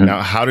 Mm-hmm.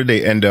 Now, how did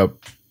they end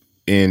up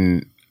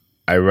in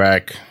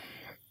Iraq,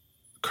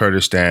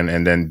 Kurdistan,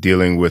 and then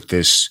dealing with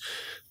this,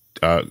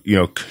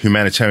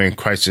 humanitarian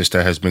crisis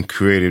that has been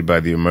created by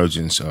the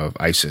emergence of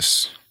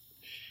ISIS?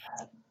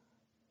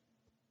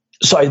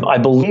 So I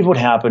believe what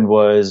happened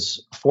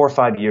was 4 or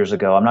 5 years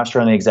ago. I'm not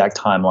sure on the exact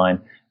timeline,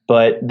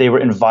 but they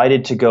were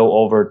invited to go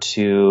over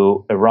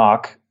to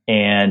Iraq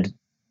and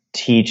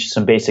teach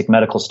some basic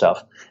medical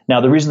stuff.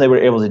 Now, the reason they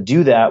were able to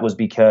do that was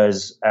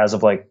because as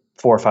of like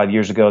 4 or 5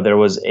 years ago, there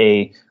was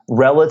a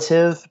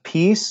relative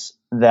peace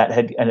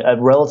a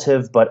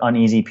relative but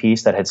uneasy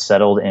peace that had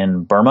settled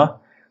in Burma.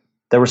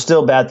 There were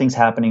still bad things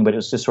happening, but it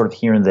was just sort of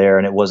here and there,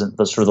 and it wasn't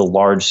the sort of the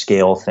large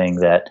scale thing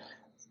that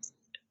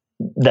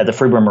the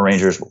Free Burma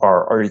Rangers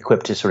are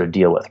equipped to sort of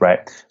deal with,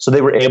 right? So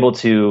they were able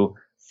to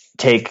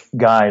take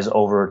guys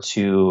over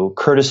to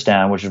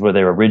Kurdistan, which is where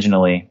they were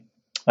originally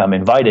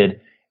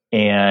invited,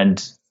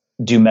 and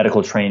do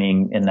medical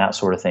training and that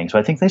sort of thing. So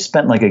I think they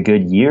spent like a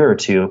good year or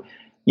two,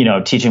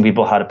 teaching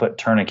people how to put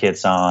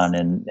tourniquets on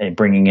and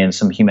bringing in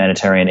some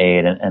humanitarian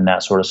aid and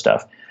that sort of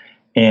stuff.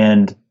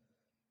 And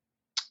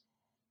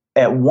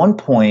at one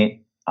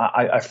point,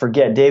 I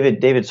forget,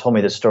 David told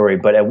me this story,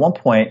 but at one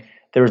point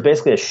there was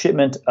basically a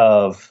shipment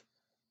of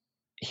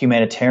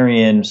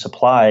humanitarian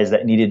supplies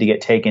that needed to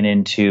get taken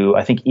into,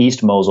 I think,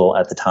 East Mosul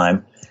at the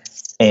time,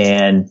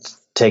 and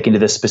taken to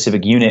this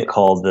specific unit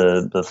called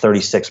the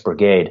 36th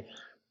Brigade,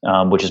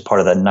 which is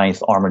part of the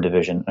 9th Armored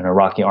Division, an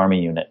Iraqi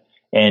army unit.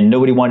 And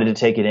nobody wanted to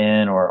take it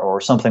in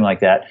or something like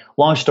that.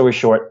 Long story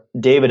short,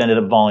 David ended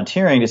up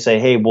volunteering to say,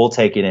 hey, we'll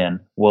take it in.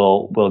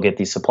 We'll get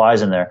these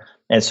supplies in there.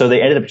 And so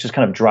they ended up just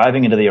kind of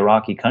driving into the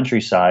Iraqi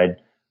countryside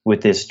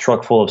with this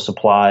truck full of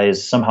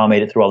supplies, somehow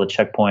made it through all the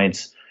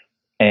checkpoints,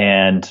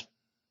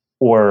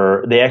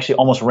 or they actually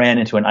almost ran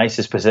into an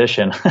ISIS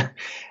position,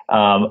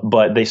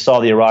 but they saw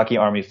the Iraqi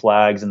army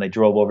flags and they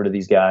drove over to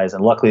these guys.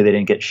 And luckily they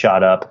didn't get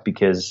shot up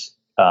because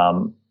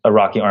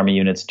Iraqi army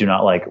units do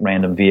not like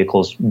random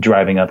vehicles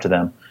driving up to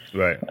them,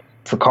 right,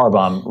 for car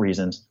bomb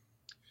reasons.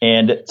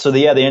 And so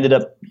they ended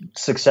up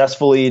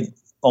successfully,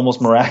 almost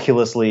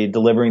miraculously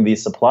delivering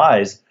these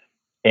supplies.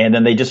 And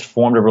then they just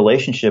formed a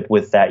relationship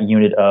with that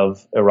unit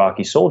of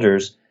Iraqi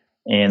soldiers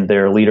and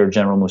their leader,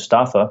 General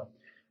Mustafa.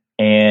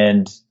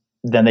 And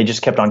then they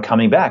just kept on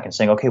coming back and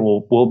saying, okay,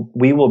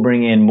 we will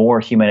bring in more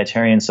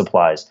humanitarian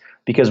supplies.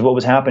 Because what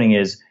was happening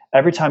is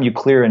every time you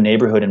clear a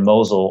neighborhood in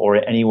Mosul or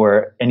any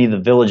of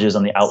the villages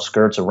on the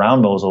outskirts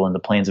around Mosul and the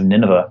plains of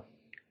Nineveh,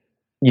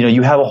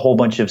 you have a whole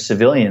bunch of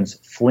civilians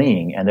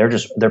fleeing, and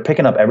they're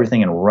picking up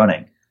everything and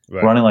running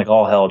like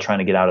all hell, trying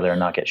to get out of there and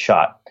not get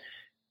shot.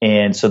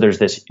 And so there's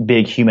this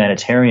big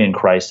humanitarian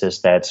crisis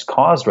that's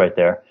caused right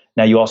there.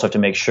 Now you also have to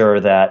make sure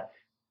that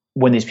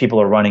when these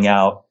people are running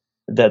out,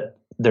 that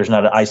there's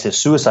not an ISIS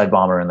suicide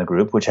bomber in the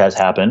group, which has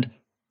happened,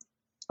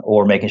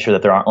 or making sure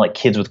that there aren't like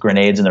kids with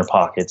grenades in their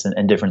pockets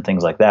and different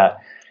things like that.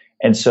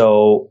 And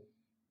so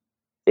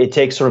it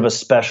takes sort of a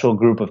special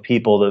group of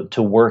people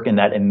to work in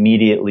that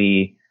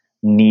immediately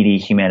needy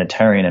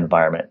humanitarian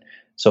environment.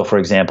 So for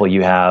example,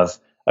 you have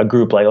a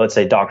group like, let's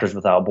say, Doctors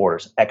Without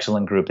Borders,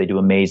 excellent group. They do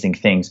amazing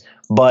things,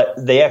 but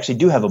they actually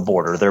do have a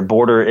border. Their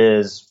border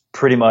is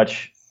pretty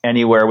much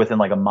anywhere within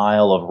like a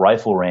mile of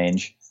rifle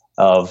range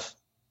of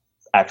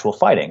actual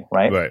fighting,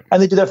 right?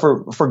 And they do that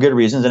for good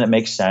reasons, and it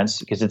makes sense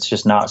because it's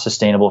just not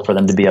sustainable for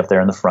them to be up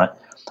there in the front.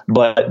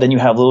 But then you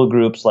have little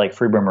groups like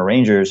Free Burma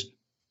Rangers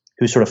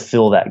who sort of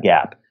fill that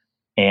gap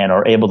and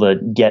are able to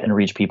get and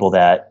reach people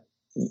that,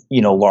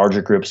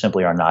 larger groups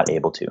simply are not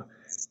able to.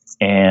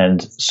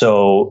 And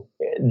so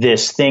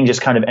this thing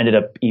just kind of ended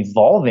up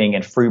evolving,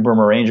 and Free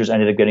Burma Rangers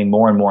ended up getting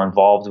more and more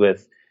involved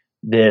with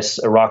this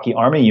Iraqi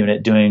army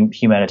unit doing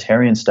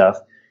humanitarian stuff.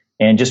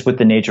 And just with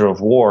the nature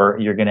of war,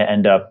 you're going to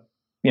end up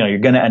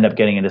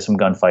getting into some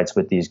gunfights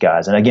with these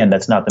guys. And again,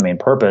 that's not the main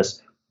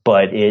purpose,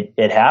 but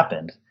it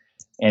happened.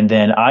 And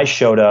then I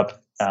showed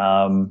up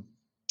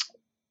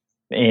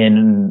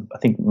in, I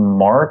think,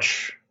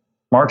 March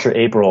or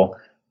April.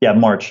 Yeah,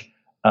 March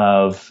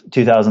of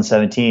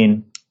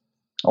 2017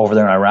 over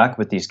there in Iraq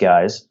with these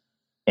guys.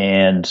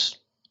 And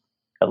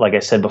like I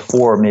said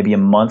before, maybe a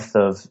month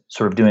of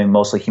sort of doing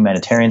mostly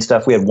humanitarian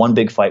stuff. We had one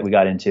big fight we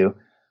got into.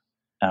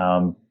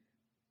 And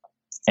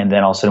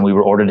then all of a sudden we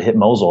were ordered to hit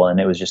Mosul, and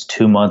it was just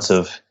 2 months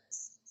of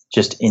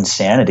just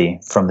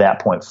insanity from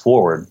that point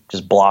forward,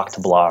 just block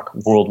to block,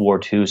 World War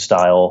II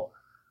style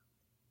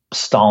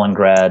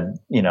Stalingrad,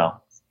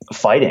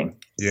 fighting.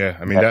 Yeah,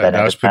 I mean,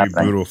 that was pretty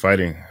brutal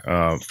fighting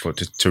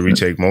to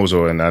retake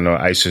Mosul. And I know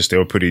ISIS, they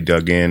were pretty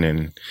dug in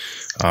and,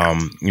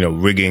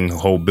 rigging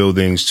whole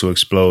buildings to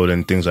explode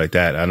and things like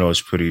that. I know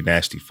it's a pretty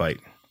nasty fight.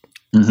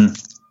 Mm-hmm.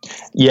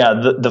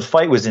 Yeah, the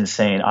fight was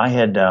insane. I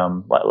had,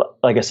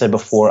 like I said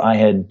before, I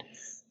had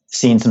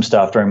seen some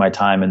stuff during my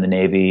time in the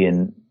Navy,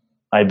 and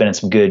I'd been in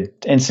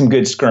some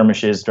good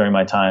skirmishes during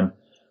my time.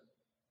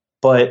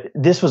 But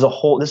this was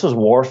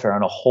warfare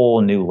on a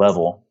whole new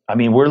level. I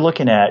mean, we're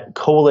looking at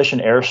coalition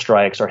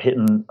airstrikes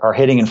are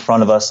hitting in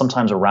front of us,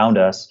 sometimes around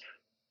us.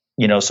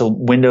 So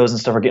windows and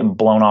stuff are getting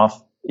blown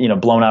off,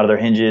 blown out of their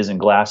hinges, and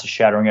glass is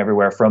shattering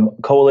everywhere from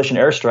coalition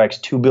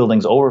airstrikes 2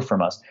 buildings over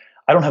from us.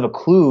 I don't have a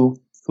clue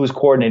who's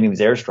coordinating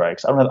these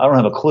airstrikes. I don't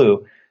have a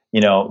clue.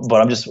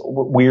 But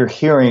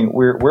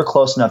we're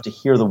close enough to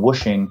hear the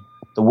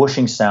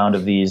whooshing sound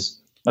of these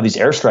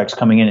airstrikes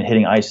coming in and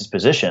hitting ISIS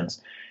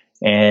positions.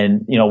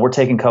 And, we're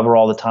taking cover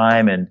all the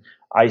time, and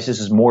ISIS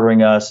is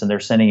mortaring us, and they're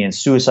sending in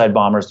suicide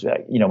bombers.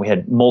 We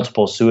had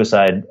multiple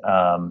suicide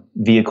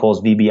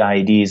vehicles,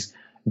 VBIEDs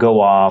go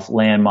off,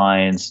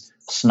 landmines,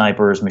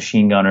 snipers,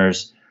 machine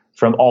gunners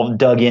from all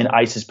dug in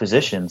ISIS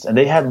positions. And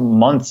they had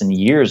months and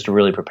years to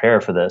really prepare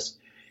for this.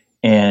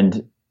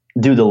 And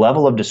dude, the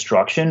level of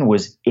destruction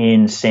was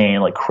insane.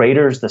 Like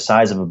craters the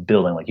size of a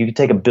building. Like you could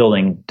take a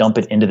building, dump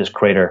it into this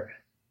crater,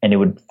 and it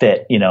would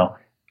fit.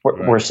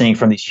 We're seeing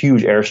from these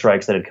huge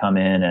airstrikes that had come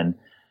in, and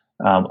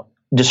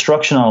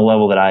destruction on a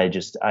level that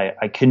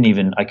I couldn't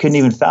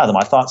even fathom.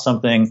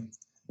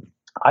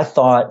 I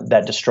thought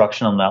that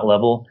destruction on that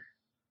level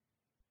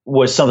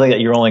was something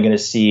that you're only going to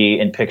see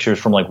in pictures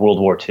from like World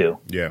War II.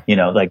 Yeah.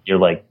 Like you're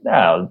like,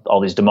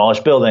 all these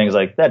demolished buildings,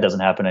 like that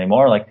doesn't happen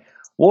anymore. Like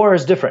war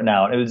is different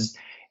now. And it was,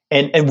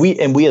 and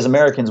we as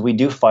Americans, we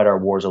do fight our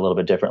wars a little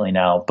bit differently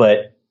now,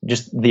 but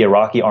just the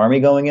Iraqi army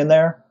going in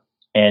there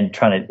and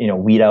trying to,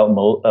 weed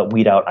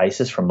out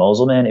ISIS from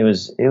Mosul, man, it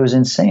was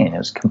insane. It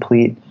was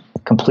complete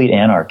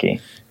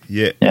anarchy.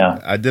 Yeah.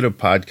 I did a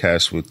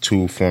podcast with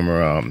two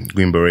former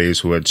Green Berets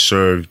who had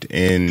served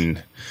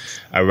in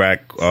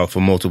Iraq for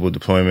multiple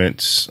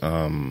deployments.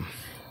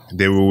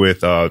 They were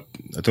with, I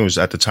think it was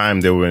at the time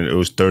it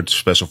was 3rd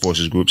Special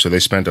Forces Group. So they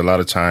spent a lot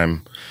of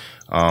time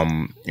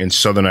in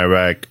southern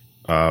Iraq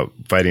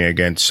fighting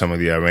against some of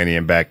the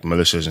Iranian-backed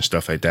militias and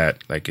stuff like that,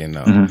 like in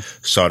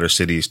Sadr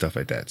City, stuff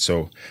like that.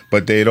 So,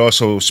 but they had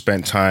also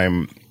spent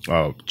time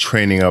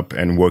training up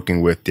and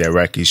working with the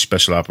Iraqi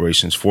Special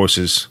Operations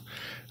Forces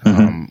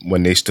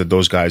when they stood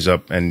those guys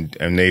up, and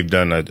they've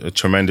done a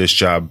tremendous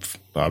job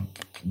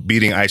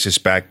beating ISIS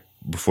back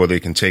before they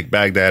can take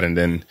Baghdad, and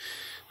then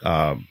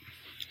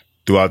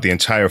throughout the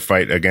entire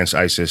fight against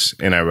ISIS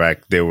in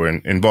Iraq, they were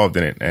involved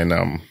in it.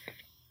 And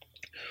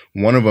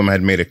one of them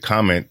had made a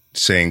comment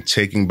saying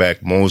taking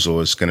back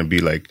Mosul is going to be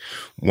like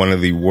one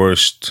of the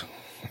worst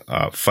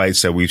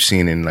fights that we've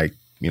seen in like,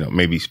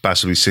 maybe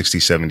possibly 60,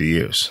 70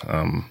 years.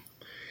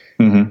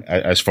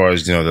 As far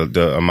as,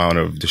 the amount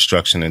of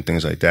destruction and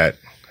things like that.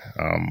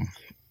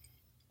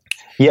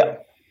 Yeah,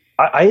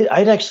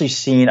 I'd actually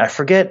seen, I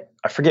forget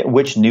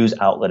which news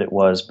outlet it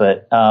was,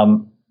 but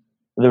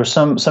there was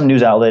some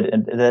news outlet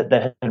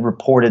that had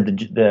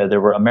reported there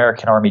were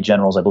American Army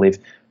generals, I believe,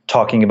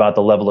 talking about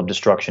the level of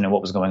destruction and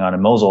what was going on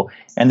in Mosul.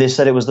 And they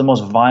said it was the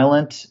most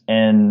violent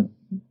and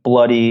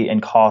bloody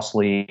and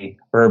costly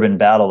urban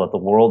battle that the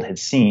world had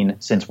seen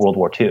since World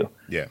War II.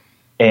 Yeah.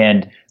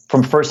 And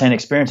from firsthand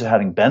experience of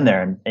having been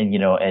there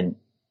and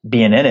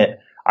being in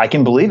it, I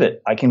can believe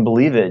it.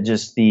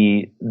 Just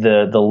the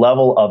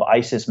level of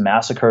ISIS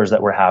massacres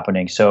that were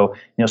happening. So,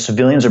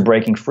 civilians are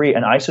breaking free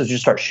and ISIS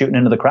just start shooting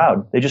into the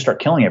crowd. They just start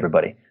killing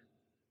everybody,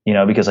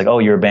 because like, oh,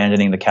 you're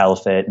abandoning the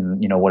caliphate and,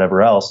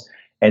 whatever else.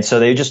 And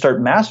so they just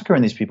start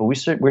massacring these people.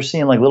 We're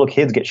seeing like little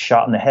kids get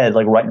shot in the head,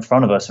 like right in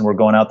front of us. And we're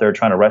going out there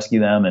trying to rescue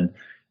them. And,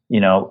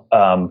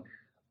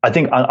 I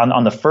think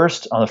on the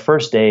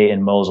first day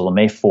in Mosul, on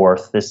May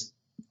 4th,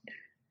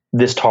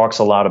 this talks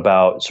a lot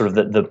about sort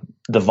of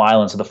the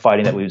violence of the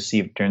fighting that we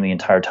received during the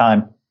entire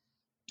time.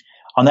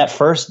 On that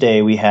first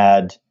day, we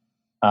had,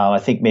 I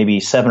think maybe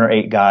 7 or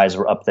 8 guys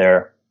were up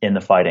there in the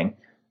fighting.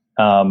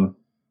 One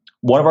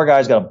of our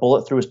guys got a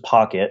bullet through his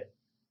pocket.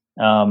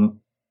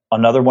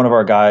 Another one of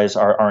our guys,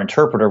 our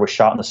interpreter, was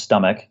shot in the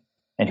stomach,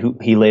 and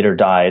he later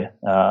died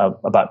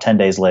about 10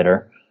 days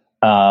later.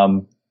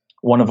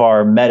 One of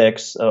our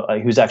medics,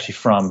 who's actually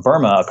from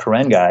Burma, a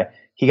Karen guy,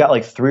 he got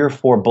like 3 or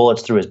 4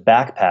 bullets through his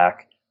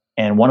backpack,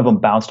 and one of them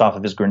bounced off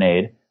of his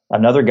grenade.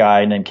 Another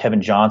guy named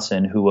Kevin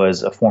Johnson, who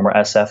was a former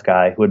SF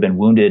guy who had been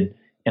wounded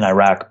in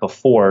Iraq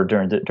before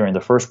during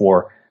the first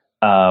war,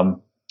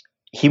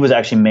 he was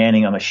actually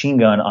manning a machine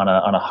gun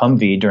on a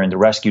Humvee during the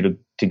rescue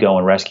to go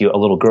and rescue a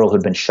little girl who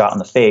had been shot in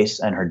the face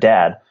and her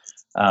dad.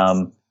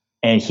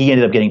 And he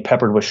ended up getting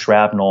peppered with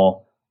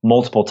shrapnel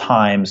multiple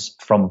times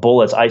from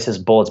bullets, ISIS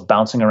bullets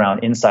bouncing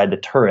around inside the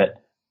turret.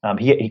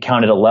 He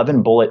counted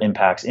 11 bullet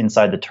impacts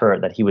inside the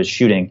turret that he was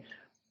shooting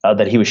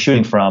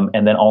from,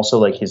 and then also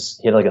like he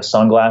had like a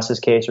sunglasses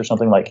case or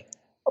something like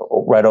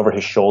right over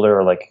his shoulder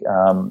or like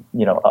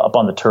up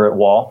on the turret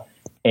wall,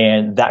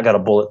 and that got a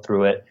bullet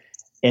through it.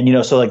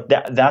 And so like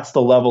that's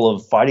the level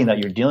of fighting that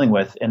you're dealing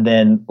with. And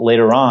then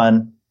later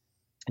on,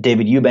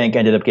 David Eubank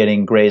ended up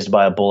getting grazed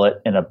by a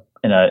bullet in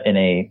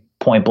a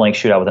point blank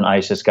shootout with an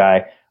ISIS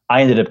guy.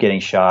 I ended up getting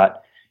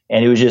shot,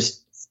 and it was just.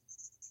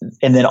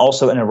 And then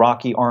also an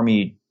Iraqi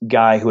army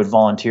guy who had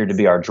volunteered to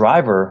be our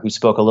driver, who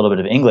spoke a little bit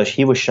of English,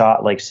 he was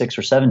shot like 6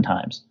 or 7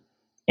 times.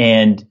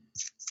 And,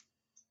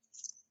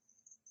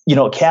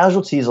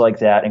 casualties like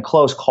that and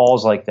close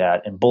calls like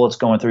that and bullets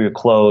going through your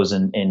clothes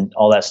and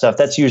all that stuff,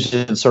 that's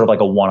usually sort of like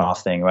a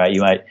one-off thing, right?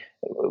 You might,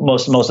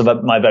 most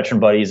of my veteran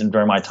buddies and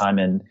during my time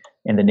in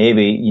the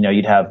Navy,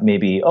 you'd have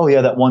maybe, oh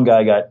yeah, that one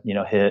guy got,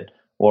 hit,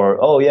 or,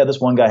 oh yeah, this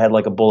one guy had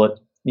like a bullet,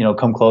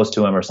 come close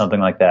to him or something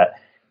like that.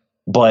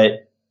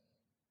 But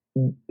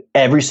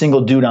every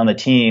single dude on the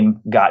team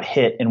got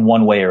hit in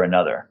one way or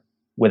another,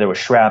 whether it was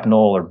shrapnel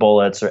or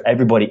bullets, or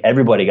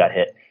everybody got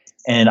hit.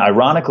 And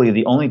ironically,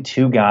 the only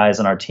 2 guys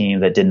on our team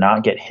that did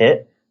not get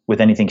hit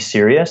with anything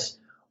serious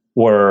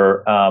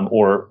were,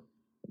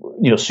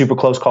 super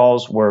close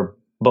calls, were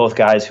both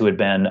guys who had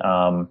been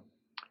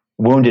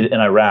wounded in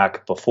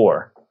Iraq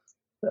before.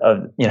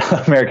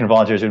 American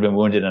volunteers who had been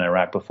wounded in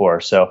Iraq before.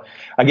 So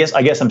I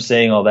guess I'm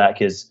saying all that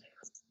because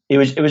it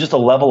was just a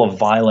level of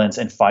violence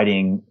and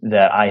fighting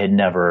that I had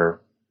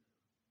never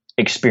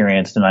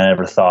experienced, and I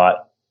never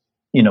thought,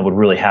 would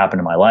really happen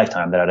in my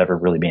lifetime, that I'd ever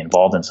really be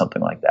involved in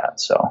something like that.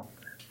 So,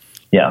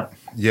 yeah.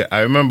 Yeah, I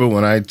remember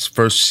when I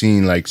first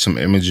seen like some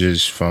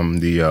images from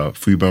the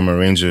Free Burma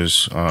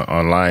Rangers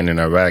online in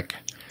Iraq,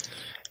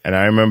 and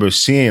I remember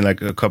seeing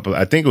like a couple.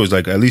 I think it was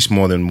like at least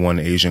more than one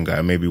Asian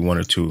guy, maybe one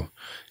or two,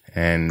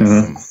 and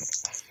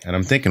and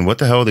I'm thinking, what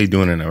the hell are they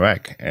doing in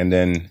Iraq? And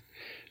then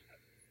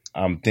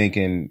I'm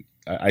thinking,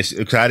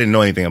 because I didn't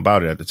know anything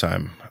about it at the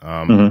time,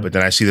 but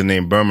then I see the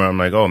name Burma. I'm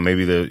like, oh,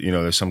 maybe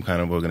there's some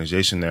kind of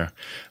organization there.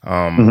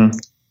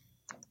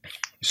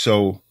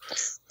 So.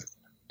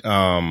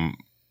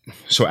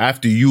 So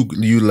after you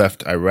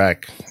left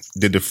Iraq,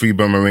 did the Free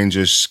Burma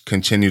Rangers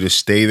continue to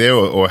stay there,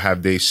 or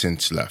have they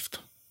since left?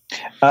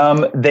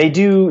 They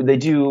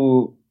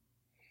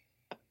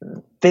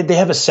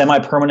have a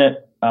semi-permanent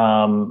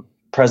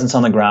presence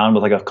on the ground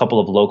with like a couple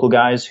of local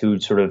guys who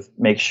sort of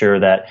make sure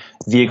that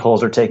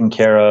vehicles are taken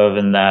care of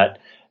and that,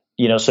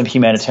 some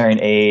humanitarian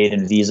aid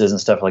and visas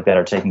and stuff like that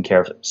are taken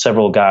care of.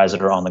 Several guys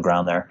that are on the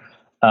ground there.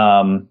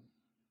 But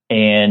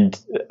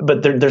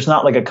there's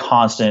not like a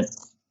constant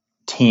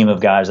team of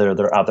guys that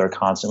are out there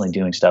constantly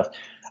doing stuff.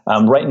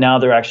 Right now,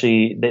 they're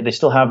actually they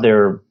still have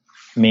their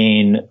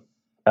main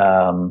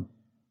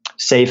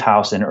safe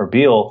house in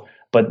Erbil,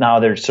 but now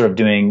they're sort of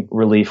doing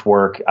relief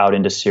work out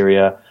into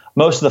Syria.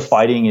 Most of the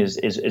fighting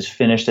is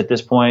finished at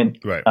this point,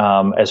 right.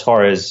 As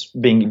far as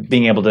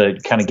being able to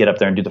kind of get up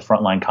there and do the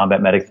frontline combat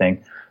medic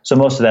thing. So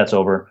most of that's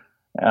over,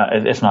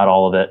 if not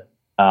all of it.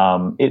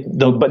 But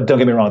don't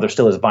get me wrong, there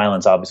still is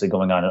violence obviously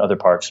going on in other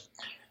parts,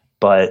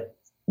 but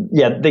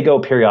yeah, they go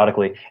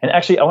periodically. And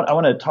actually, I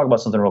want to talk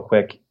about something real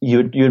quick. You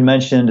had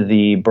mentioned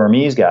the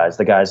Burmese guys,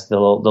 the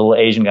little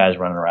Asian guys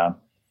running around.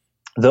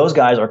 Those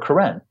guys are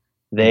Karen.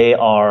 They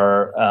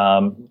are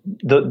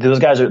those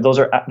guys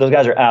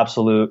are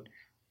absolute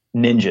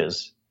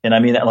ninjas, and I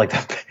mean that like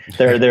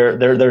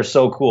they're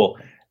so cool.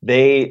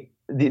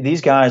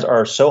 These guys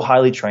are so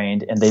highly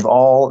trained, and they've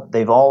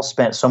all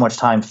spent so much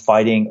time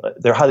fighting.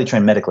 They're highly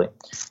trained medically,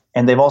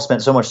 and they've all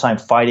spent so much time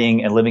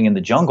fighting and living in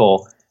the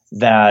jungle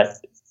that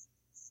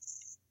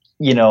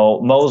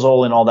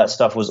Mosul and all that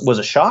stuff was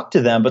a shock to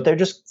them, but they're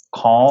just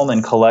calm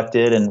and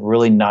collected and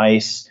really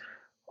nice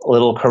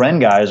little Karen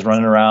guys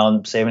running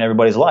around saving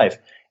everybody's life.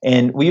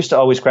 And we used to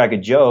always crack a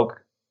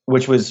joke,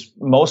 which was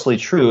mostly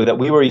true, that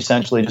we were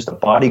essentially just a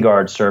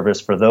bodyguard service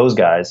for those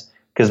guys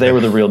because they were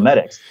the real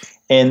medics.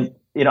 And,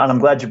 and I'm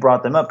glad you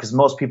brought them up because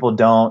most people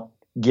don't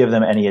give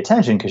them any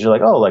attention because you're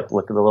like, oh, like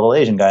look at the little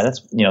Asian guy.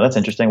 That's, that's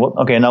interesting. Well,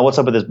 okay, now what's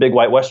up with this big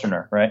white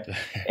Westerner, right?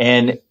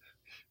 And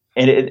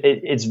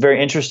it's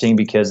very interesting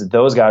because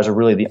those guys are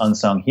really the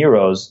unsung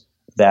heroes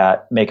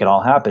that make it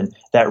all happen.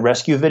 That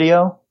rescue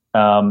video,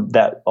 all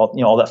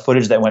that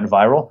footage that went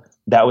viral,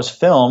 that was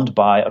filmed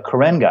by a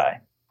Karen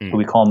guy who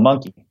we call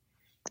Monkey.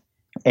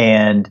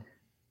 And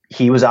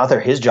he was out there.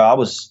 His job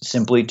was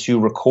simply to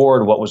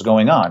record what was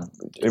going on,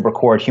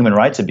 record human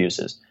rights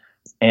abuses.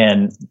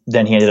 And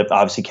then he ended up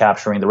obviously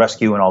capturing the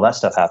rescue and all that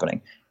stuff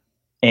happening.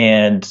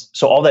 And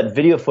so all that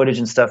video footage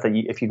and stuff that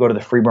if you go to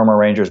the Free Burma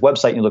Rangers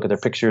website and you look at their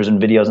pictures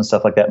and videos and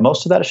stuff like that,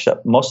 most of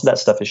that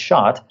stuff is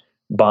shot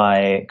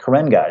by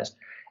Karen guys.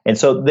 And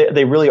so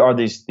they really are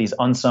these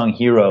unsung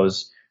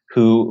heroes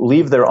who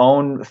leave their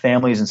own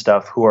families and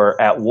stuff who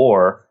are at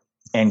war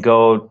and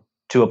go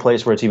to a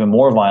place where it's even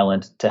more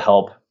violent to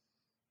help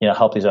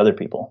these other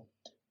people.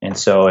 And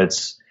so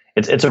it's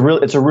a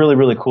really,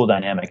 really cool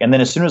dynamic. And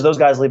then as soon as those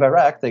guys leave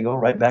Iraq, they go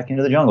right back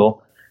into the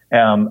jungle.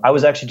 I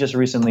was actually just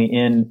recently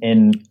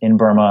in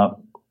Burma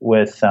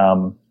with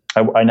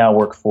I now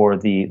work for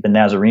the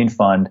Nazarene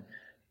Fund,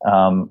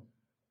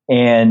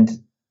 and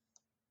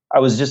I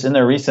was just in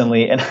there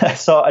recently, and I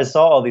saw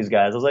all these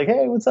guys. I was like,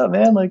 hey, what's up,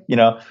 man? Like,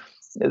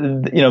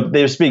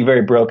 they speak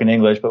very broken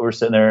English, but we're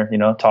sitting there,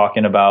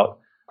 talking about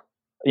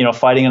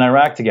fighting in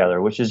Iraq together,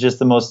 which is just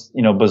the most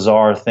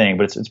bizarre thing,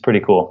 but it's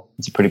pretty cool.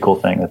 It's a pretty cool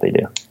thing that they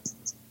do.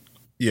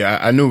 Yeah,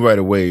 I knew right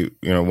away.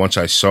 Once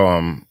I saw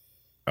them.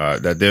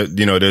 That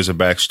there's a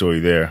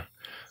backstory there.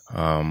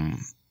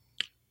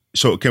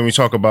 So can we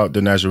talk about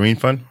the Nazarene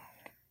Fund?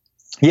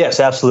 Yes,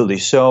 absolutely.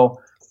 So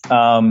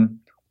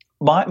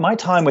my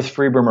time with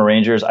Free Burma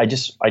Rangers, I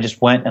just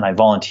went and I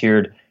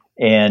volunteered,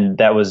 and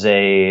that was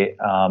it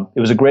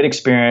was a great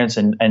experience.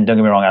 And don't get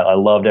me wrong, I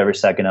loved every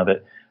second of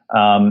it.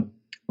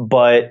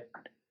 But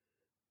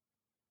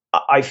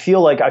I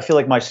feel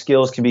like my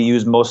skills can be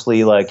used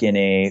mostly like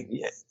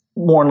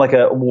more in like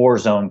a war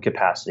zone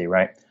capacity,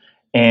 right?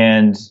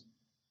 And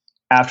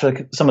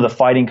after some of the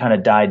fighting kind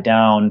of died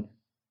down,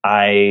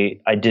 I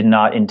did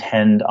not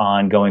intend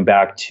on going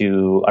back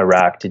to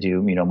Iraq to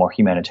do more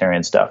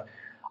humanitarian stuff.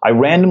 I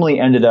randomly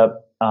ended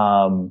up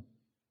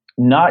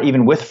not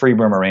even with Free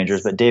Burma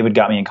Rangers, but David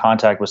got me in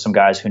contact with some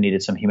guys who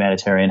needed some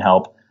humanitarian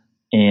help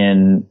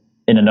in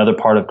another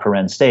part of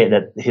Karen State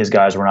that his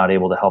guys were not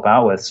able to help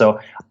out with. So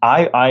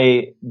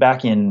I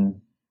back in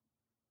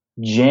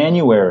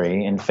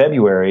January and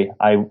February,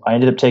 I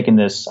ended up taking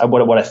this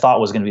what I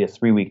thought was going to be a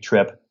 3-week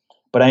trip.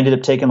 But I ended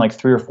up taking like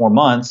 3 or 4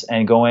 months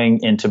and going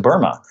into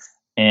Burma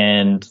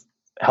and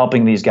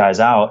helping these guys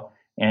out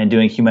and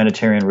doing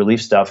humanitarian relief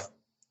stuff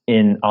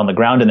on the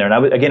ground in there.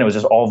 And again, it was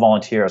just all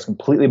volunteer. I was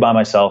completely by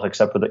myself,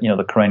 except for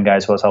the Karen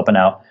guys who I was helping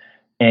out.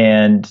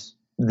 And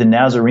the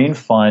Nazarene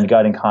Fund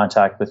got in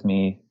contact with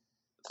me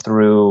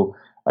through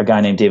a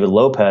guy named David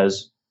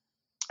Lopez,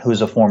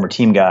 who's a former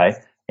team guy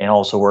and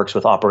also works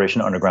with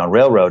Operation Underground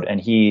Railroad. And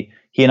he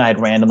and I had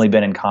randomly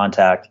been in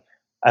contact.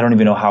 I don't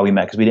even know how we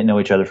met because we didn't know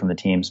each other from the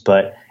teams.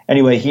 But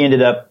anyway, he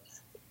ended up,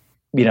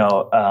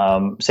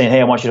 saying,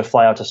 hey, I want you to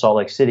fly out to Salt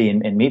Lake City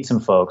and meet some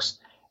folks.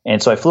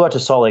 And so I flew out to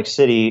Salt Lake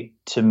City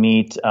to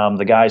meet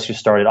the guys who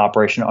started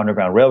Operation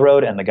Underground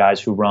Railroad and the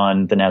guys who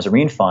run the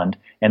Nazarene Fund.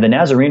 And the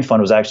Nazarene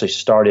Fund was actually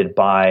started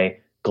by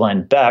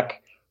Glenn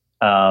Beck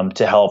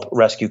to help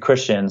rescue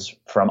Christians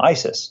from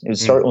ISIS.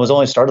 It was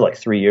only started like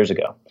 3 years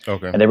ago.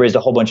 Okay. And they raised a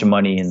whole bunch of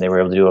money and they were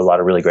able to do a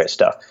lot of really great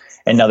stuff.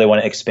 And now they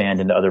want to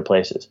expand into other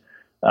places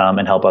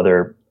and help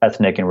other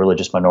ethnic and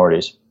religious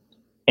minorities.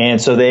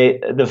 And so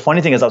the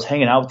funny thing is I was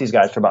hanging out with these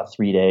guys for about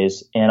 3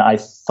 days and I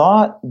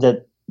thought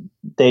that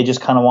they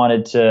just kind of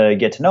wanted to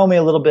get to know me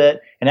a little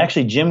bit. And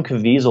actually Jim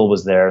Caviezel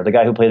was there, the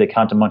guy who played the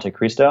Count of Monte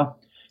Cristo.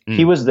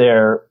 He was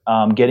there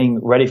getting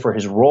ready for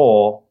his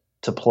role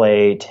to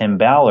play Tim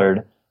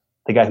Ballard,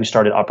 the guy who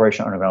started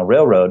Operation Underground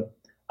Railroad.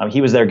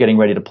 He was there getting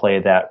ready to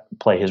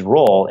play his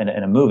role in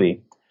a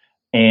movie.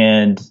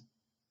 And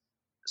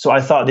so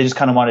I thought they just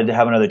kind of wanted to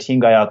have another team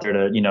guy out there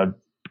to,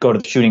 go to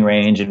the shooting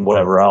range and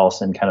whatever else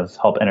and kind of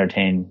help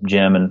entertain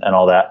Jim and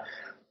all that.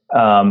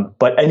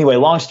 But anyway,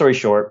 long story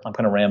short, I'm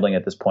kind of rambling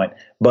at this point,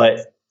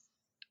 but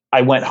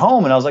I went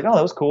home and I was like, oh,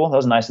 that was cool. That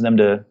was nice of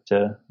them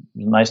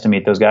nice to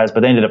meet those guys. But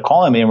they ended up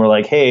calling me and were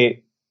like,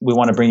 hey, we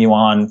want to bring you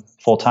on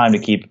full time to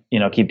keep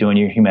doing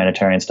your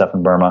humanitarian stuff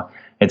in Burma.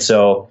 And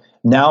so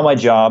now my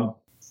job,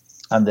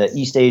 I'm the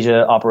East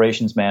Asia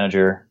operations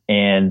manager.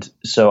 And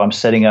so I'm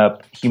setting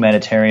up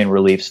humanitarian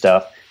relief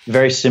stuff,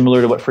 very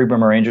similar to what Free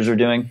Burma Rangers are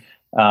doing,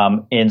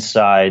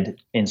 inside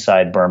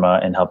Burma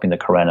and helping the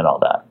Karen and all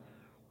that.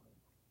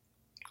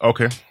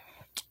 Okay.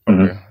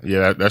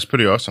 Yeah, that's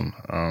pretty awesome.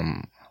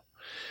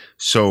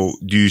 So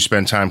do you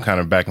spend time kind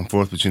of back and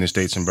forth between the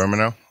States and Burma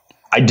now?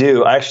 I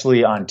do.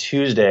 Actually, on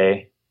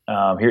Tuesday,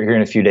 here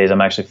in a few days,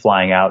 I'm actually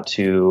flying out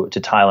to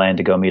Thailand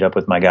to go meet up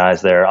with my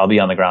guys there. I'll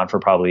be on the ground for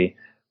probably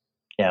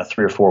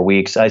 3 or 4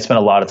 weeks. I spent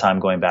a lot of time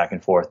going back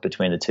and forth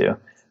between the two.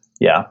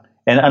 Yeah.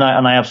 And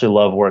I absolutely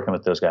love working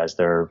with those guys.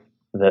 They're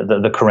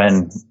the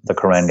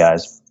Karen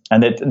guys.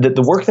 And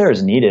the work there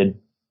is needed.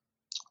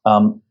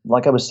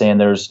 Like I was saying,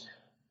 there's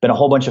been a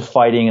whole bunch of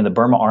fighting, and the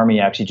Burma army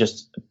actually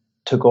just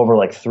took over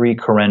like 3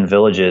 Karen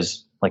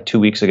villages like 2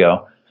 weeks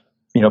ago,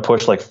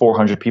 pushed like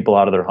 400 people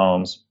out of their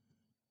homes.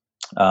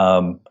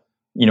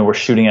 We're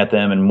shooting at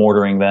them and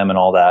mortaring them and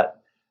all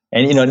that.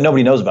 And,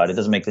 nobody knows about it. It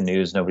doesn't make the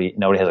news. Nobody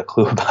has a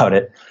clue about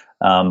it.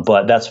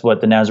 But that's what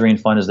the Nazarene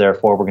Fund is there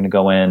for. We're going to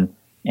go in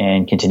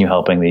and continue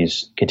helping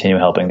these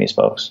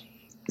folks.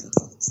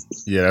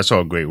 Yeah, that's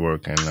all great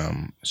work.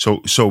 And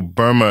so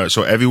Burma,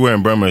 so everywhere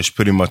in Burma is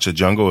pretty much a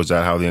jungle. Is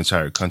that how the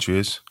entire country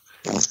is?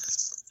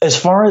 As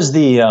far as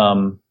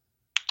the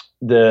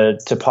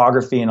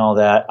topography and all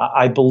that,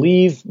 I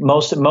believe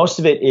most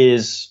of it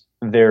is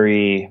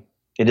very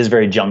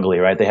jungly,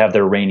 right? They have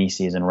their rainy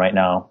season right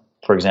now,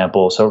 for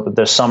example. So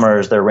the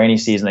summers, their rainy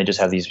season, they just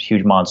have these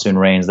huge monsoon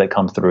rains that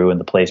come through and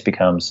the place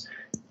becomes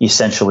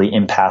essentially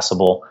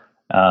impassable.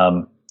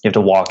 You have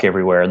to walk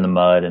everywhere in the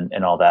mud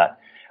and all that.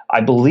 I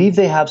believe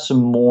they have some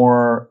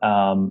more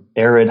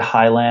arid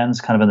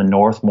highlands kind of in the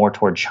north, more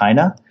toward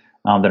China,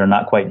 that are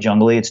not quite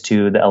jungly.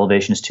 The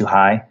elevation is too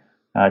high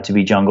to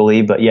be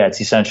jungly. But yeah, it's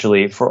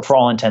essentially, for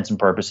all intents and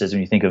purposes, when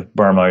you think of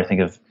Burma or you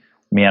think of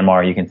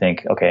Myanmar, you can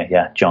think, okay,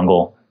 yeah,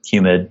 jungle,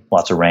 humid,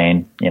 lots of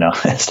rain,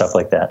 stuff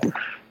like that,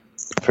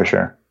 for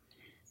sure.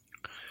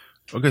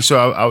 Okay,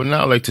 so I would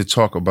now like to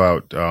talk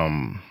about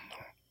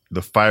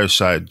the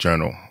Fireside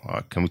Journal.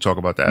 Can we talk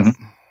about that?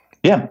 Mm-hmm.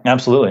 Yeah,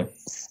 absolutely.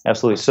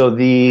 Absolutely. So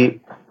the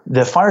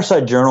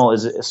Fireside Journal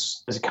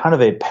is kind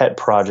of a pet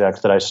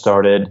project that I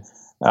started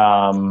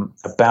about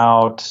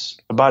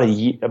a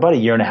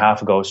year and a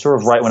half ago, sort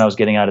of right when I was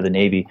getting out of the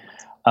Navy.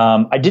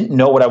 I didn't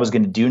know what I was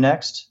going to do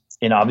next.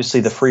 And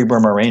obviously the Free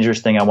Burma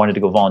Rangers thing, I wanted to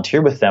go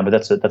volunteer with them, but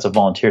that's a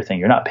volunteer thing.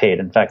 You're not paid.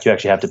 In fact, you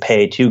actually have to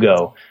pay to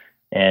go,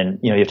 and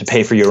you have to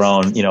pay for your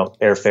own,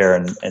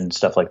 airfare and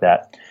stuff like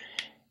that.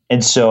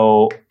 And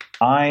so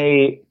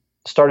I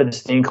started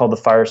this thing called the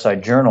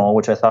Fireside Journal,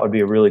 which I thought would be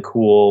a really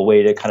cool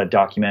way to kind of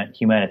document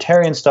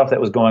humanitarian stuff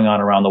that was going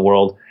on around the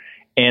world.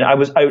 And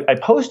I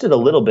posted a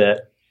little bit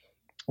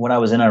when I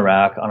was in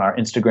Iraq on our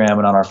Instagram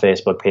and on our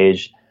Facebook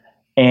page.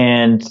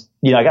 And,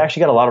 I actually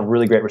got a lot of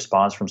really great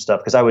response from stuff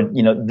because I would,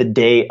 the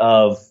day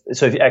of,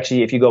 so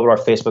if you go over to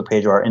our Facebook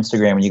page or our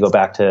Instagram and you go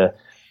back to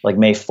like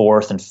May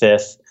 4th and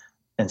 5th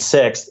and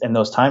 6th and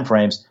those time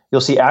frames,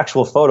 you'll see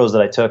actual photos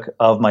that I took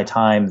of my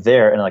time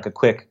there and like a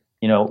quick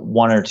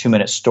 1 or 2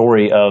 minute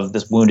story of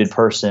this wounded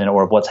person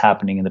or of what's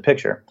happening in the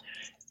picture.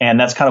 And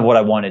that's kind of what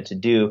I wanted to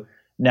do.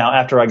 Now,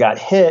 after I got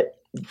hit,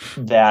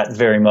 that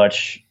very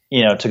much,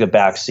 took a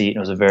back seat. It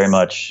was a very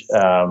much,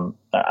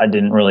 I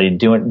didn't really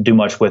do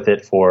much with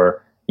it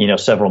for,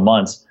 several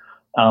months.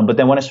 But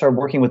then when I started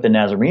working with the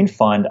Nazarene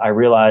Fund, I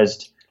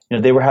realized,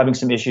 they were having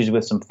some issues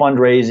with some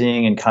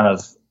fundraising and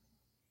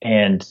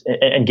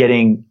and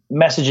getting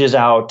messages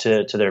out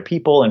to their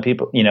people, and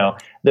people,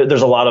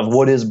 there's a lot of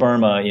what is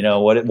Burma,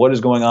 what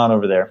is going on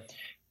over there.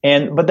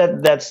 But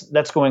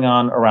that's going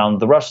on around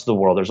the rest of the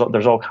world.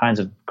 There's all kinds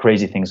of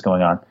crazy things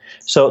going on.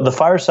 So the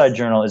Fireside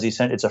Journal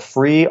it's a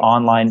free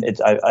online.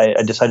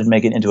 I decided to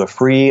make it into a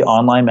free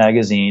online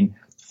magazine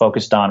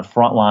focused on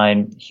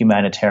frontline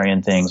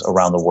humanitarian things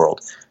around the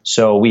world.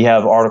 So we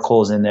have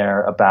articles in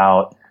there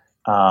about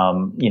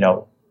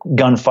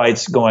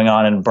gunfights going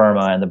on in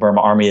Burma and the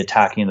Burma army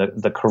attacking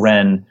the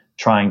Karen,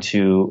 trying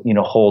to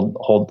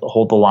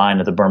hold the line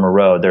at the Burma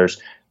Road.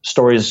 There's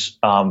stories,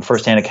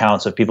 firsthand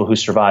accounts of people who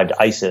survived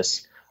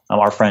ISIS.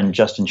 Our friend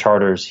Justin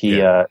Charters,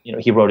 he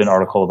wrote an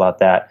article about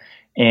that.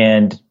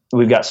 And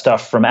we've got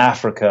stuff from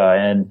Africa.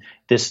 And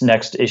this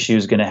next issue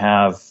is going to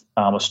have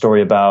a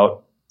story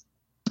about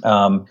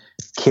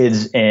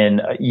kids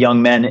and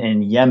young men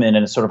in Yemen,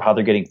 and sort of how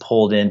they're getting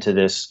pulled into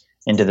this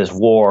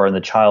war, and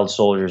the child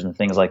soldiers and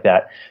things like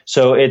that.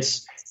 So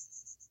it's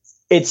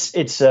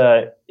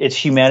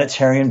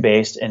humanitarian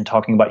based and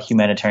talking about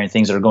humanitarian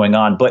things that are going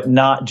on, but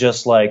not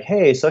just like,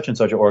 hey, such and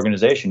such an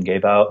organization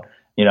gave out,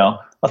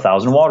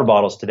 1,000 water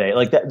bottles today.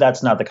 Like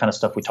that's not the kind of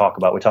stuff we talk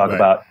about. We talk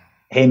about,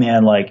 hey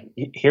man, like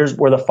here's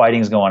where the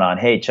fighting's going on.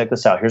 Hey, check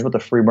this out. Here's what the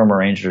Free Burma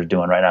Rangers are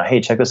doing right now. Hey,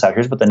 check this out.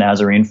 Here's what the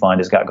Nazarene Fund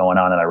has got going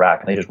on in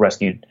Iraq, and they just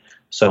rescued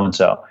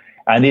so-and-so.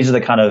 And these are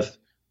the kind of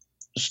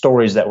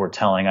stories that we're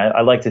telling.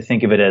 I like to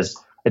think of it as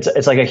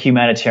it's like a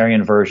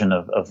humanitarian version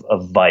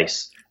of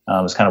Vice.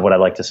 It's kind of what I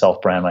like to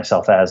self-brand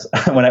myself as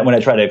when I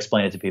try to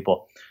explain it to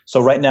people. So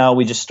right now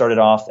we just started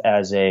off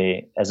as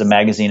a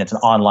magazine. It's an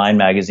online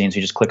magazine. So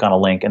you just click on a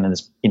link, and then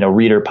this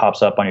reader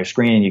pops up on your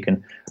screen, and you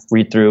can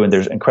read through. And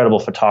there's incredible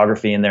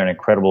photography in there and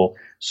incredible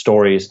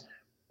stories.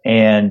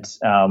 And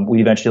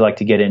we eventually like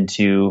to get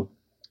into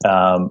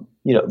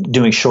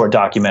doing short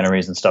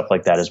documentaries and stuff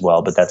like that as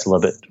well. But that's a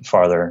little bit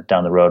farther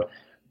down the road.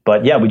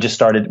 But yeah, we just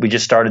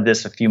started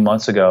this a few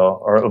months ago,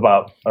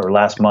 or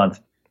last month.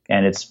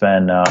 And it's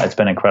been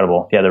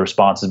incredible. Yeah, the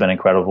response has been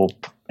incredible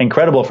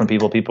from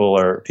people.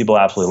 People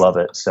absolutely love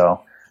it.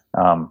 So,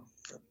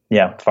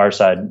 the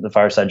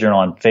Fireside Journal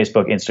on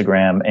Facebook,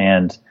 Instagram,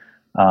 and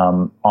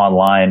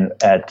online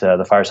at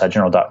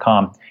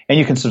thefiresidejournal.com. And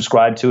you can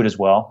subscribe to it as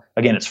well.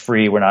 Again, it's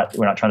free. We're not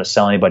trying to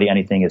sell anybody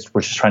anything.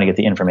 We're just trying to get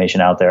the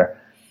information out there.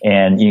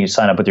 And you can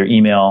sign up with your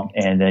email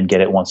and then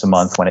get it once a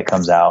month when it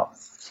comes out.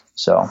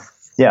 So,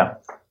 yeah.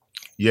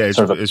 Yeah,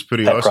 it's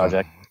pretty awesome.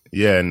 Project.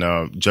 Yeah,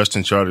 and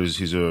Justin Charters,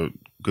 he's a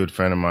good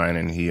friend of mine,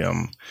 and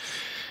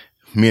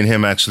me and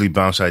him actually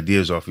bounce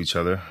ideas off each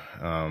other.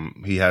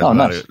 He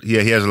has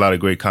he has a lot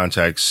of great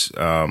contacts,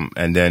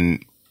 and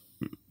then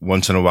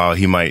once in a while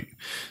he might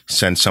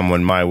send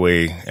someone my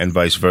way, and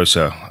vice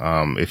versa,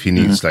 if he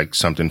needs like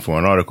something for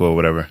an article or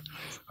whatever.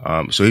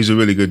 So he's a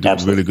really good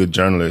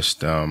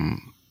journalist,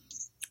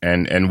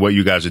 and what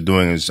you guys are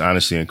doing is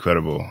honestly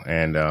incredible.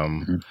 And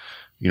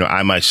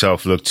I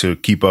myself look to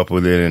keep up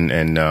with it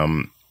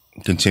and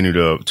continue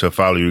to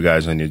follow you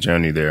guys on your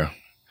journey there.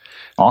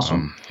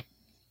 Awesome.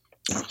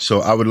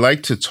 So I would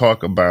like to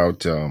talk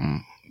about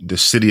The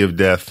City of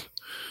Death,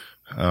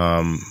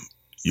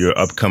 your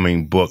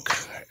upcoming book.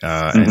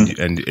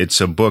 And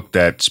it's a book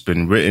that's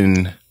been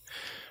written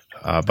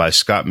by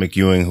Scott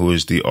McEwing, who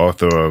is the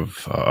author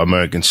of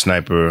American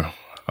Sniper.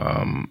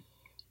 A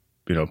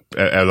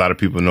lot of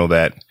people know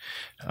that.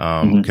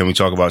 Can we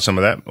talk about some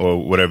of that,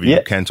 or whatever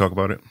you can talk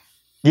about it?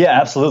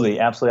 Yeah, absolutely.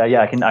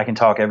 Yeah, I can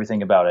talk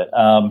everything about it.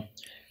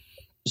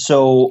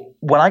 So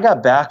when I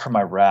got back from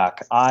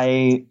Iraq,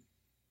 I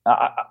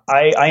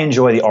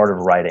enjoy the art of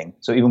writing.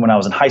 So even when I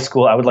was in high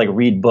school, I would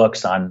read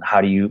books on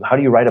how do you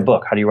write a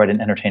book? How do you write an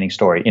entertaining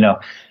story? So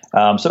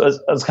I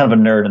was kind of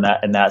a nerd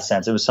in that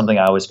sense. It was something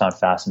I always found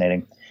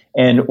fascinating.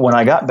 And when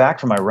I got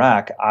back from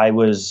Iraq, I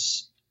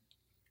was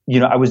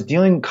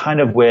dealing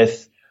kind of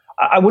with,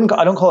 I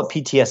don't call it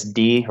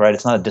PTSD, right?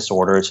 It's not a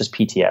disorder. It's just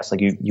PTS.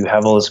 Like you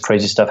have all this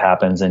crazy stuff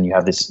happens, and you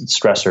have these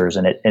stressors,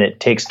 and it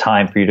takes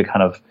time for you to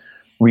kind of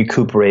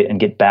recuperate and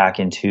get back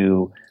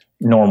into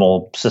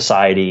normal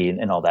society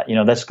and all that.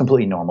 That's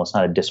completely normal. It's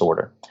not a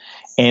disorder.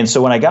 And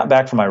so when I got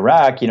back from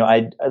Iraq,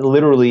 I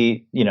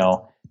literally,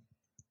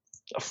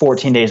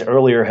 14 days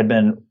earlier had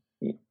been,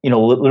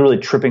 literally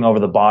tripping over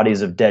the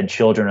bodies of dead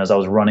children as I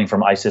was running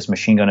from ISIS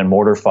machine gun and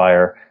mortar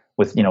fire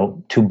with,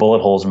 2 bullet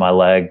holes in my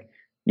leg,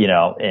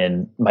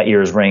 and my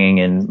ears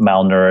ringing and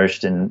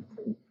malnourished and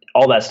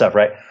all that stuff.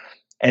 Right.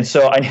 And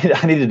so I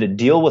needed to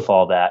deal with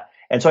all that.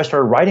 And so I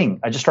started writing.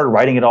 I just started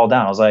writing it all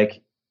down. I was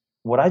like,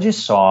 what I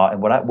just saw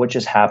and what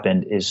just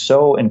happened is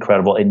so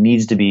incredible. It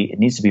needs to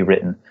be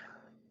written.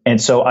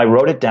 And so I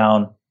wrote it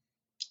down.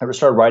 I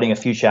started writing a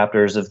few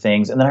chapters of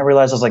things, and then I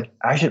realized I was like,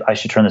 I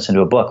should turn this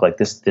into a book. Like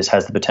this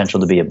has the potential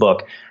to be a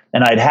book.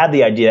 And I'd had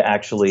the idea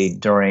actually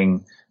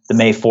during the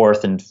May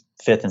 4th and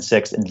 5th and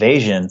 6th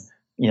invasion,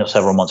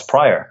 several months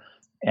prior.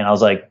 And I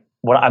was like,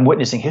 I'm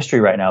witnessing history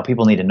right now.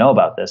 People need to know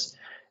about this.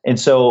 And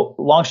so,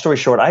 long story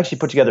short, I actually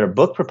put together a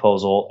book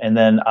proposal, and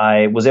then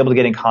I was able to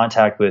get in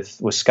contact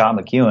with Scott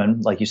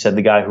McEwen, like you said,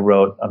 the guy who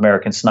wrote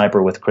American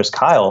Sniper with Chris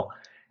Kyle.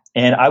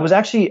 And I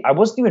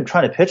wasn't even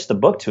trying to pitch the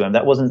book to him.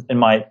 That wasn't in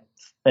my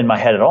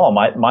head at all.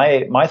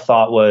 My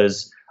thought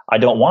was, I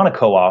don't want a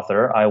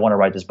co-author. I want to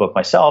write this book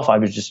myself. I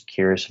was just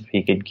curious if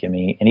he could give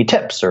me any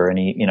tips or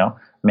any,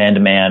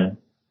 man-to-man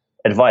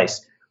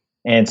advice.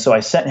 And so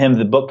I sent him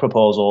the book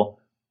proposal,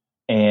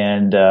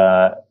 and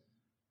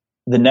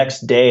the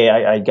next day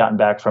I'd gotten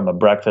back from a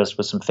breakfast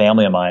with some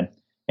family of mine,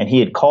 and he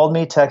had called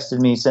me, texted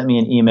me, sent me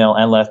an email,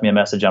 and left me a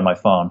message on my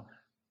phone.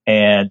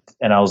 And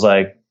I was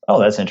like, oh,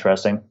 that's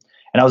interesting.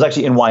 And I was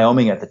actually in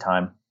Wyoming at the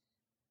time.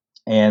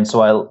 And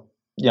so I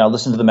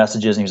listened to the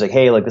messages, and he was like,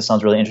 hey, like, this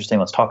sounds really interesting.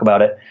 Let's talk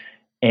about it.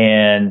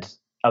 And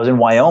I was in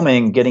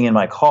Wyoming, getting in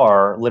my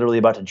car, literally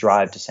about to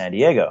drive to San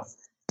Diego.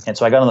 And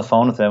so I got on the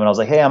phone with him, and I was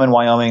like, hey, I'm in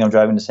Wyoming. I'm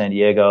driving to San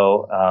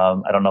Diego.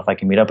 I don't know if I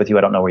can meet up with you.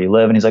 I don't know where you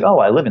live. And he's like, oh,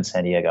 I live in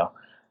San Diego.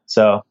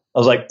 So I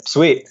was like,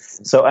 sweet.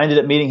 So I ended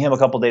up meeting him a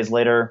couple days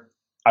later.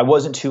 I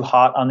wasn't too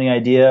hot on the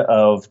idea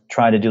of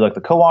trying to do like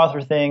the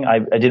co-author thing. I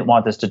didn't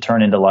want this to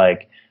turn into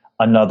like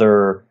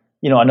another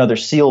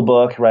SEAL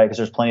book, right? Because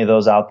there's plenty of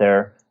those out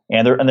there,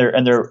 and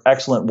they're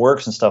excellent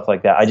works and stuff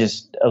like that. I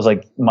was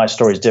like, my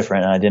story's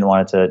different, and I didn't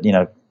want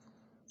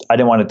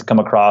it to come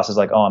across as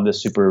like, oh, I'm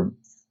this super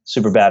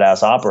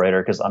badass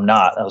operator, because I'm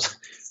not. I was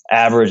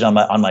average on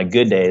my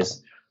good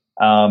days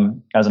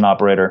as an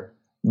operator,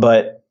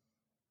 but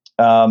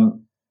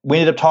we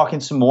ended up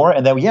talking some more,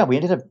 and then we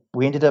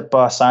ended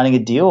up signing a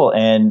deal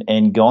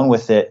and going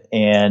with it.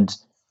 And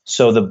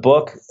so the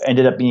book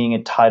ended up being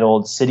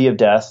entitled City of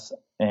Death,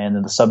 and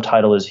then the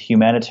subtitle is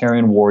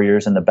Humanitarian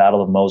Warriors in the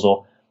Battle of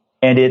Mosul.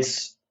 And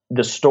it's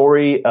the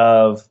story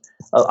of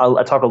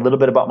I talk a little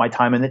bit about my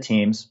time in the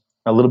teams,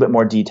 a little bit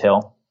more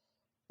detail,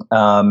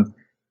 but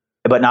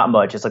not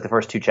much. It's like the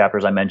first 2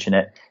 chapters I mention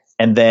it,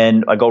 and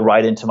then I go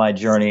right into my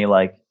journey,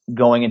 like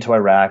going into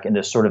Iraq in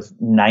this sort of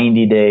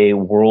 90-day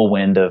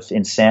whirlwind of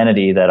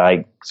insanity that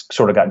I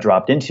sort of got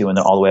dropped into, and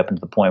then all the way up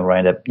into the point where I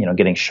ended up,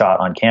 getting shot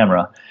on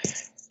camera.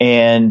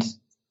 And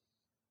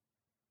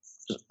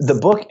the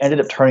book ended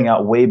up turning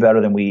out way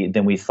better than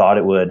we thought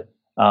it would.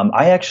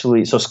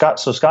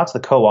 Scott's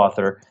the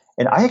co-author,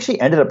 and I actually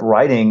ended up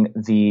writing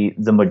the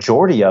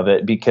majority of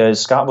it,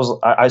 because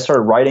I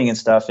started writing and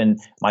stuff, and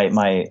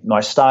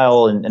my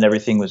style and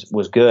everything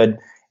was good.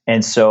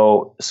 And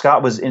so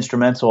Scott was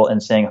instrumental in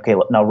saying, okay,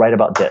 now write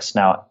about this.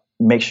 Now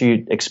make sure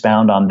you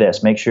expound on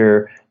this. Make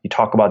sure you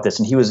talk about this.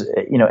 And he was,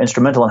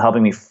 instrumental in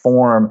helping me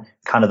form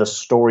kind of the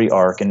story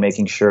arc and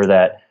making sure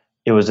that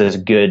it was as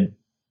good,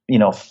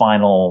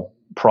 final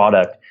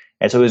product.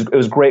 And so it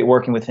was great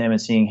working with him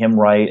and seeing him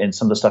write, and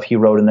some of the stuff he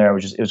wrote in there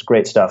it was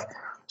great stuff.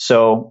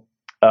 So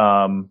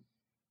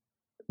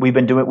we've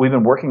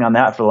been working on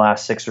that for the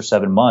last 6 or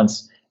 7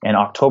 months. And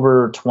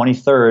October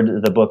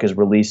 23rd, the book is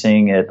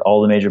releasing at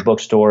all the major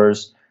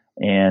bookstores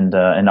and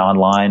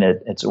online.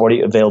 It's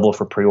already available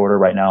for pre-order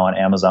right now on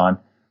Amazon,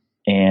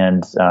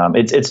 and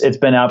it's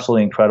been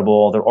absolutely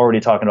incredible. They're already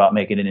talking about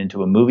making it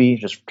into a movie,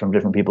 just from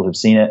different people who've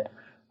seen it,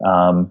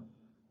 and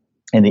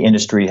the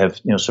industry have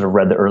sort of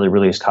read the early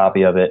release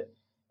copy of it,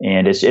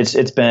 and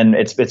it's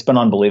been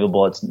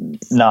unbelievable. It's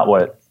not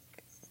what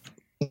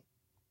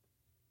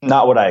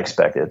I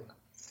expected.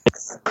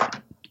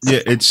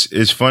 Yeah,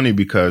 it's funny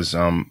because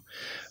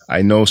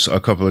I know a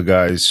couple of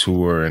guys who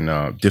were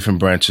in different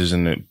branches,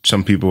 and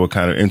some people were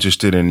kind of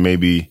interested in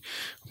maybe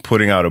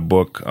putting out a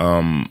book,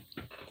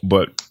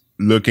 but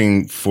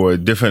looking for a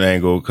different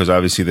angle, because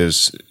obviously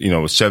there's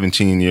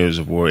 17 years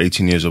of war,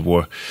 18 years of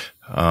war.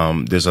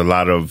 There's a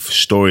lot of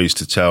stories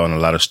to tell, and a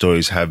lot of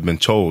stories have been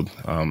told.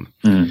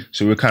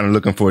 So we're kind of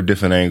looking for a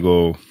different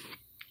angle.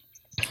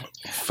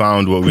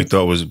 Found what we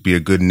thought was be a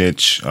good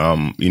niche.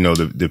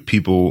 The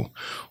people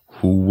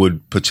who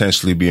would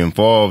potentially be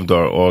involved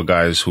are all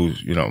guys who,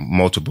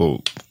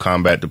 multiple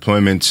combat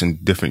deployments in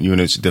different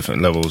units,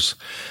 different levels.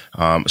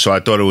 So I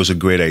thought it was a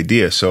great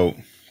idea. So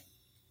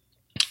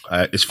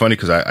it's funny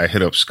because I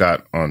hit up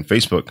Scott on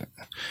Facebook,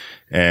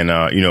 and,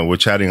 we're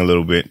chatting a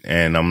little bit,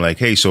 and I'm like,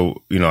 hey,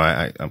 so,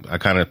 I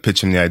kind of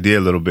pitched him the idea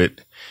a little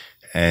bit,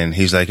 and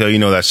he's like,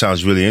 oh, that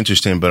sounds really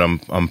interesting, but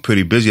I'm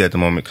pretty busy at the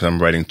moment because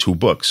I'm writing 2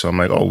 books. So I'm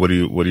like, oh, what are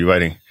you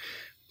writing?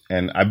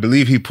 And I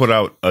believe he put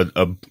out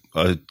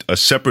a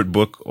separate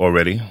book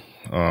already,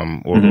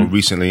 or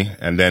recently.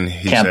 And then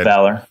he Camp said,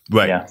 Valor.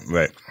 Right, yeah.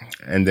 Right.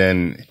 And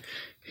then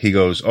he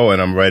goes, oh,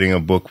 and I'm writing a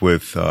book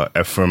with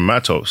Ephraim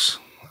Matos.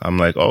 I'm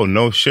like, oh,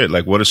 no shit.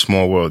 Like, what a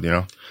small world,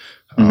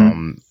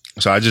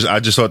 So I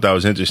just thought that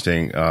was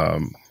interesting,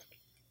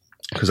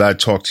 because I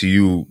talked to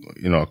you,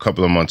 a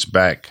couple of months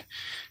back,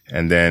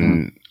 and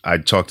then I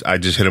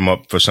just hit him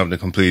up for something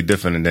completely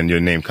different, and then your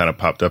name kind of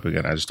popped up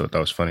again. I just thought that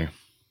was funny.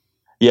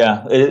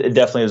 Yeah, it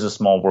definitely is a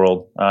small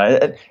world.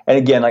 And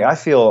again, like, I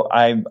feel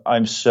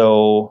I'm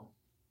so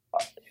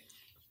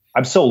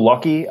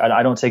lucky.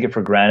 I don't take it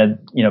for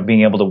granted,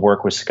 being able to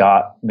work with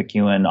Scott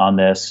McEwen on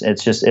this.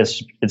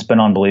 It's been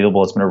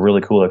unbelievable. It's been a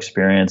really cool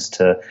experience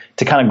to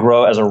kind of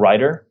grow as a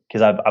writer,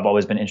 because I've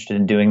always been interested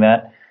in doing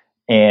that.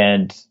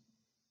 And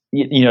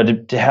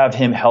to have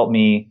him help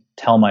me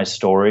tell my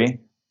story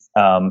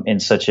in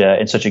such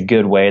a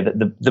good way.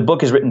 That the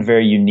book is written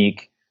very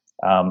unique,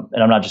 and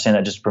I'm not just saying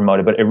that just to promote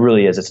it, but it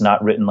really is. It's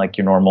not written like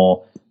your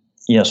normal,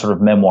 sort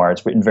of memoir.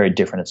 It's written very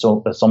different.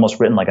 It's almost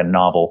written like a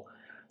novel,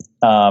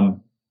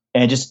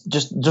 and just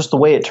the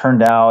way it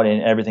turned out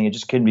and everything, it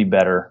just couldn't be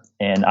better.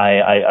 And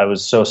I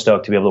was so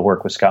stoked to be able to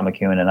work with Scott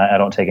McEwen, and I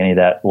don't take any of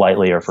that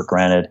lightly or for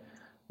granted.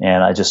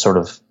 And I just sort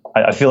of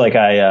I feel like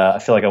I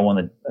won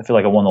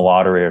the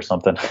lottery or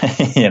something,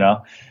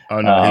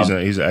 Oh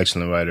no, he's an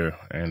excellent writer,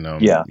 and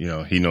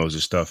he knows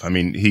his stuff. I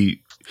mean,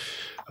 he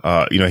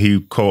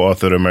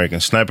co-authored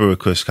American Sniper with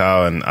Chris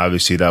Kyle, and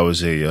obviously that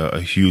was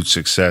a huge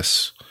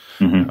success,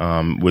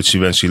 which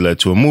eventually led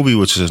to a movie,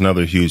 which is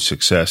another huge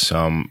success.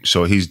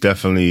 So he's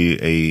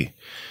definitely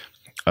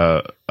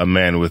a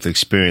man with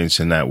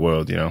experience in that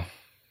world,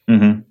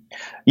 Mm-hmm.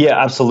 Yeah,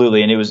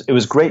 absolutely. And it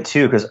was great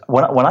too, because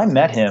when I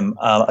met him,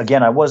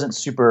 again, I wasn't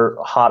super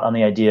hot on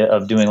the idea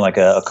of doing like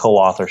a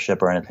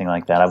co-authorship or anything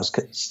like that. I was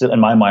still in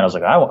my mind, I was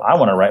like, I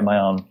want to write my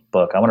own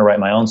book. I want to write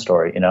my own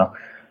story, And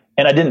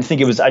I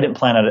didn't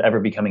plan on it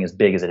ever becoming as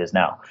big as it is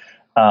now.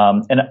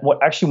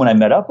 Actually, when I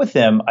met up with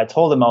him, I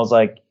told him, I was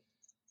like,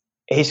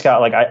 hey,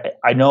 Scott, like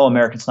I know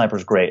American Sniper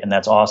is great, and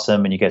that's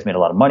awesome, and you guys made a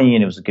lot of money,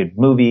 and it was a good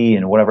movie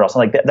and whatever else. I'm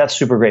like, that's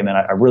super great, man.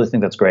 I really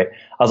think that's great.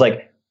 I was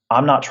like,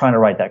 I'm not trying to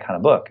write that kind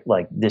of book.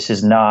 Like, this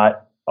is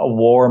not a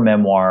war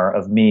memoir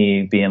of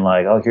me being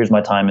like, oh, here's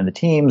my time in the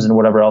teams and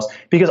whatever else.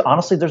 Because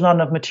honestly, there's not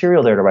enough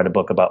material there to write a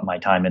book about my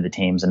time in the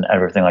teams and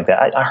everything like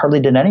that. I hardly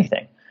did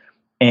anything.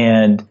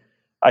 And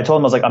I told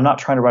him, I was like, I'm not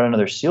trying to write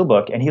another SEAL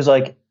book. And he was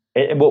like,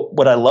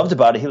 what I loved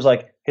about it, he's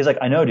like,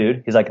 I know,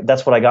 dude. He's like,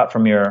 that's what I got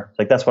from your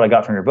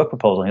book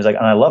proposal. And he's like,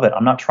 and I love it.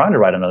 I'm not trying to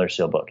write another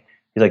SEAL book.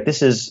 He's like,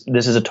 this is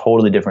a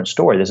totally different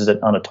story. This is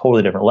on a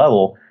totally different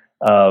level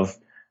of,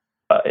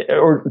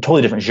 or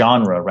totally different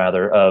genre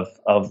rather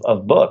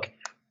of book.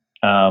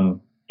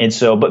 And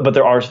so, but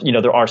there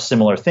are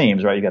similar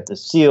themes, right? You got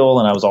this SEAL,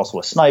 and I was also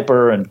a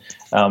sniper. And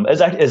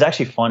it's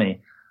actually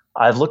funny.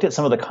 I've looked at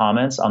some of the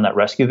comments on that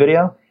rescue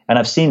video, and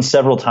I've seen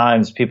several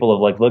times people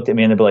have like looked at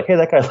me and they'd be like, hey,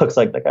 that guy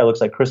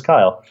looks like Chris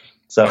Kyle.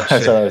 So,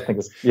 so I think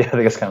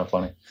it's kind of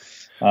funny.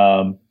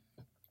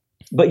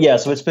 But yeah,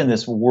 so it's been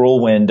this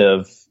whirlwind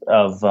of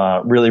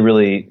a really,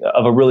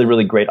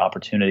 really great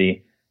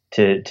opportunity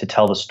to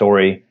tell the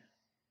story.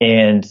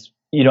 And,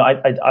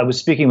 I was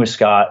speaking with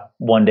Scott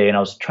one day, and I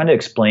was trying to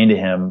explain to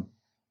him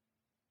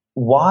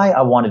why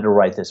I wanted to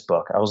write this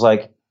book. I was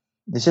like,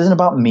 this isn't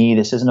about me.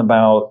 This isn't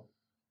about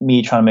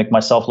me trying to make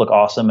myself look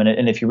awesome.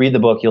 And if you read the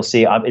book, you'll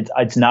see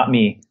it's not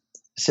me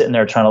sitting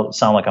there trying to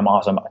sound like I'm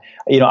awesome.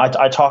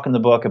 I talk in the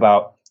book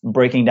about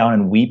breaking down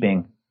and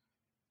weeping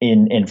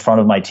in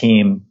front of my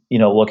team,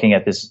 looking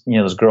at this,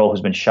 this girl who's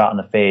been shot in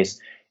the face.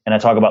 And I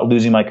talk about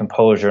losing my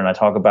composure, and I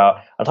talk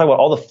about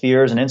all the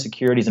fears and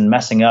insecurities and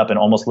messing up and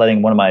almost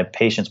letting one of my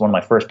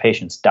first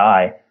patients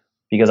die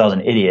because I was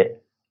an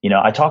idiot.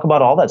 I talk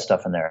about all that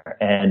stuff in there,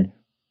 and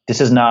this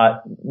is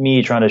not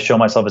me trying to show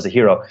myself as a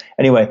hero.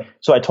 Anyway,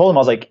 so I told him,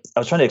 I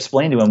was trying to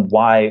explain to him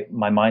why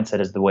my mindset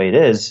is the way it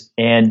is.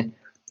 And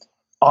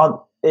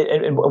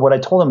what I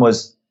told him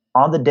was,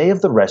 on the day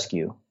of the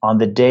rescue, on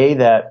the day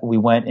that we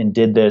went and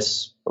did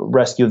this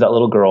rescue of that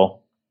little girl,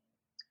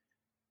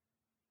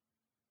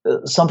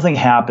 something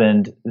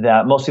happened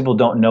that most people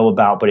don't know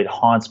about, but it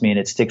haunts me and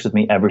it sticks with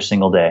me every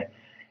single day.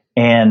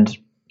 And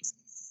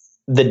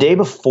the day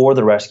before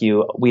the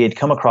rescue, we had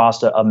come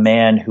across a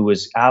man who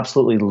was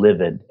absolutely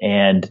livid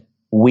and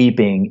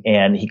weeping,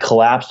 and he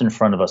collapsed in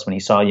front of us when he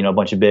saw, a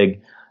bunch of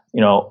big,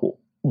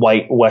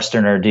 white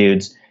Westerner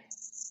dudes.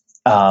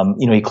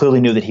 He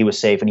clearly knew that he was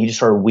safe, and he just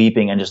started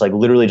weeping and just like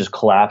literally just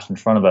collapsed in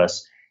front of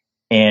us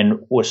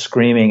and was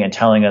screaming and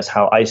telling us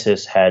how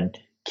ISIS had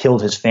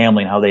killed his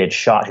family and how they had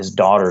shot his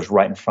daughters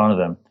right in front of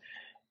him.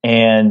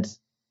 And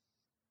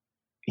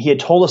he had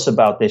told us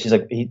about this. He's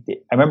like, I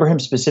remember him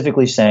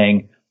specifically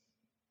saying,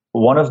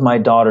 one of my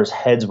daughter's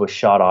heads was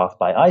shot off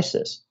by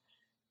ISIS.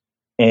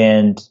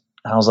 And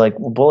I was like,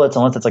 well, bullets,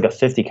 unless it's like a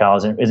 50 cal,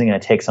 isn't going to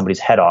take somebody's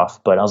head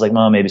off. But I was like,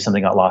 no, maybe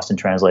something got lost in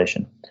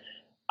translation.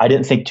 I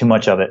didn't think too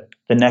much of it.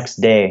 The next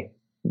day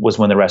was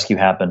when the rescue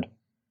happened.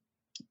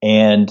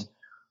 And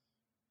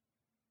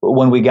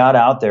when we got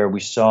out there,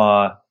 we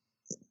saw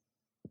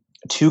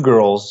two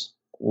girls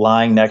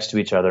lying next to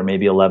each other,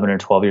 maybe 11 or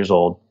 12 years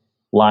old,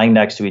 lying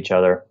next to each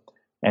other.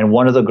 And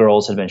one of the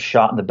girls had been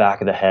shot in the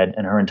back of the head,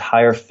 and her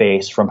entire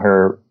face from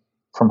her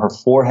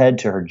forehead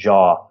to her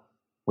jaw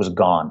was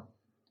gone.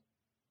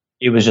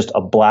 It was just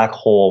a black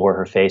hole where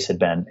her face had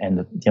been,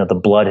 and the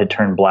blood had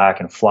turned black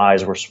and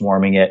flies were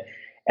swarming it.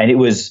 And it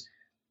was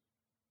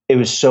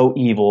so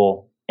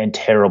evil and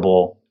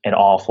terrible and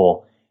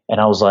awful. And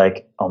I was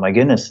like, oh my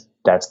goodness,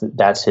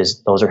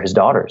 those are his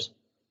daughters.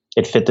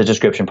 It fit the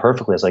description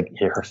perfectly. It's like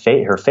her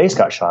face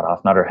got shot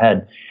off, not her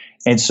head.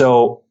 And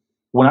so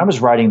when I was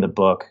writing the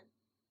book,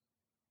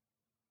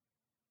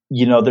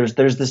 there's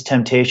this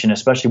temptation,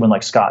 especially when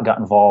like Scott got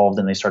involved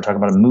and they started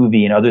talking about a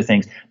movie and other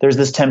things. There's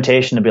this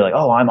temptation to be like,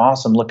 oh, I'm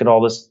awesome. Look at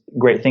all this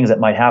great things that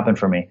might happen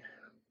for me.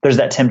 there's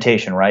that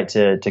temptation, right,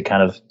 to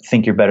kind of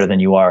think you're better than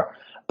you are.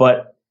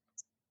 But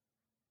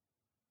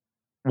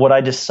what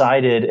I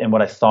decided and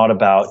what I thought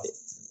about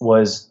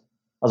was,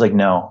 I was like,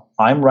 no,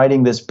 I'm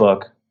writing this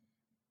book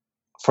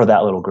for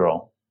that little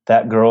girl,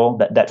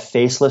 that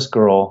faceless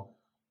girl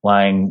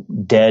lying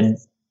dead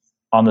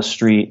on the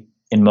street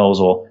in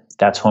Mosul.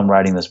 That's who I'm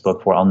writing this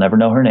book for. I'll never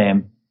know her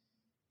name.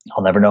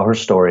 I'll never know her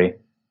story.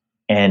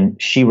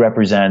 And she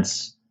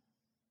represents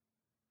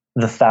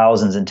the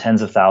thousands and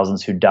tens of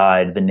thousands who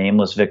died, the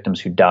nameless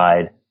victims who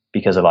died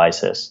because of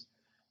ISIS.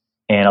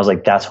 And I was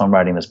like, that's who I'm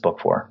writing this book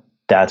for.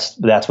 That's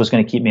what's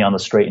going to keep me on the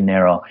straight and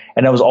narrow.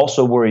 And I was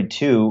also worried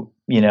too,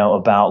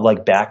 about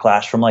like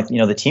backlash from like,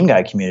 the team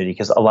guide community,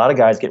 because a lot of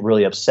guys get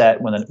really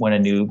upset when a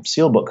new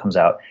SEAL book comes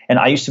out. And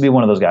I used to be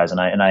one of those guys, and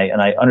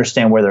I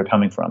understand where they're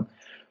coming from,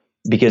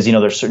 because,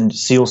 there's certain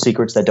SEAL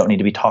secrets that don't need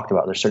to be talked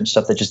about. There's certain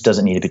stuff that just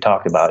doesn't need to be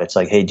talked about. It's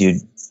like, hey dude,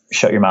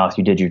 shut your mouth.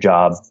 You did your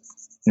job,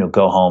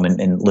 go home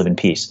and live in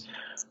peace.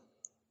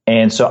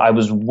 And so I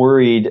was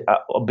worried.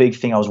 A big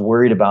thing I was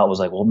worried about was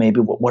like, well, maybe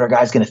what are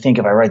guys going to think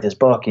if I write this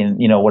book and,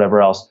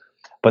 whatever else.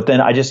 But then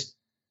I just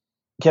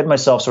kept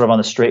myself sort of on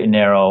the straight and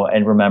narrow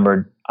and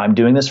remembered I'm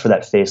doing this for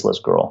that faceless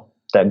girl,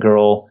 that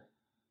girl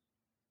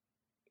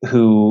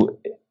who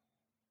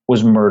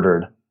was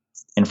murdered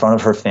in front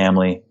of her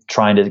family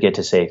trying to get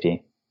to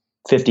safety.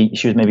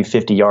 She was maybe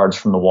 50 yards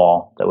from the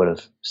wall that would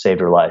have saved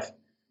her life.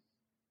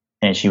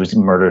 And she was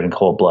murdered in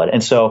cold blood.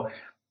 And so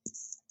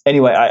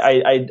anyway,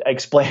 I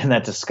explained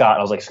that to Scott.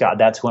 I was like, Scott,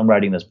 that's who I'm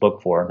writing this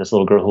book for, this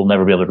little girl who will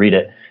never be able to read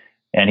it.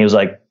 And he was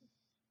like,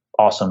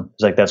 awesome.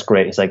 He's like, that's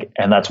great. He's like,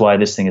 and that's why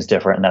this thing is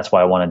different. And that's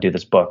why I want to do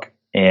this book.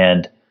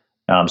 And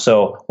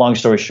so long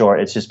story short,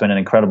 it's just been an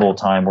incredible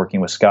time working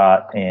with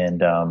Scott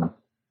and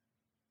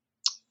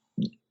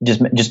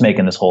just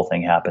making this whole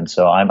thing happen.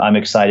 So I'm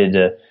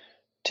excited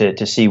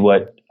to see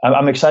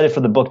I'm excited for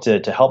the book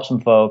to help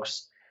some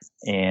folks.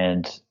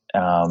 And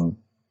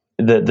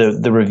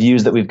the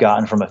reviews that we've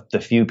gotten from the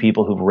few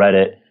people who've read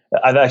it.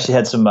 I've actually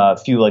had some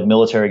few like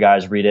military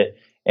guys read it,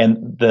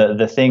 and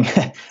the thing,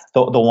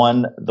 the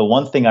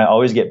one thing I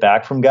always get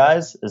back from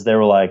guys is they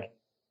were like,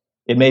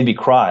 it made me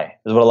cry.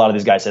 Is what a lot of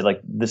these guys said.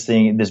 Like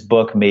this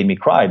book made me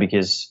cry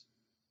because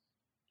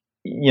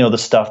the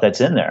stuff that's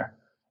in there,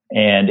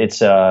 and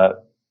it's I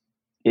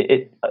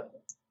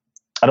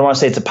don't want to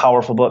say it's a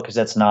powerful book because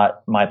that's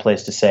not my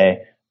place to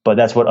say, but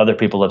that's what other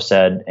people have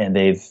said, and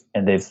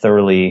they've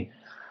thoroughly.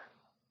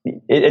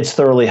 It's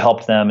thoroughly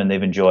helped them, and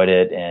they've enjoyed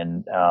it.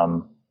 And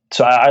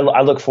so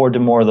I look forward to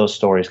more of those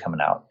stories coming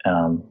out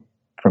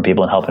from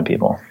people and helping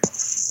people.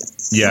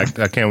 Yeah,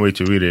 I can't wait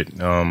to read it.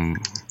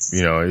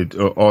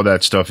 All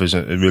that stuff is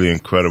really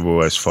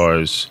incredible as far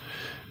as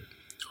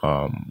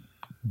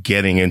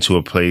getting into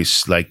a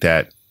place like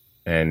that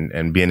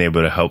and being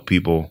able to help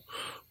people.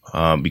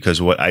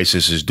 Because what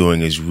ISIS is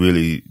doing is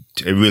really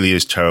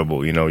is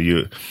terrible.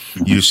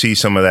 You see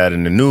some of that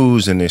in the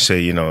news and they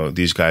say,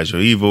 these guys are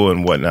evil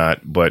and whatnot,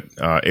 but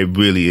it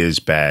really is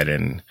bad.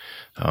 And,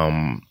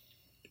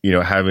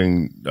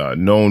 having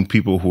known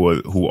people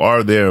who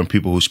are there and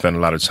people who spend a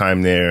lot of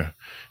time there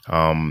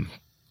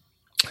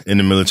in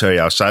the military,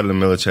 outside of the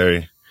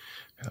military,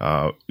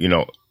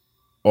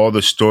 all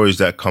the stories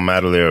that come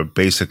out of there are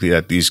basically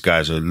that these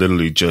guys are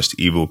literally just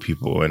evil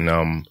people.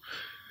 And,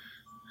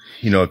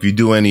 if you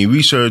do any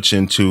research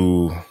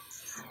into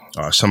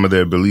some of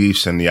their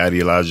beliefs and the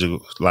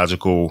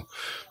ideological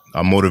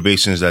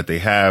motivations that they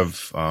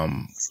have,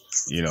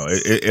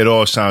 it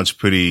all sounds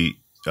pretty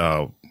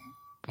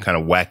kind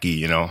of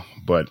wacky,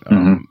 but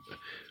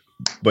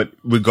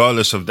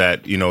regardless of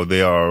that,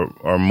 they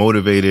are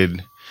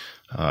motivated,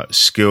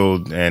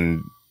 skilled,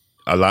 and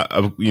a lot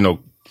of,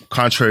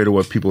 contrary to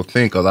what people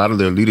think, a lot of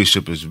their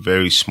leadership is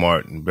very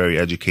smart and very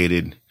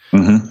educated.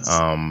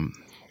 Mm-hmm.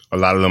 A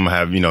lot of them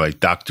have,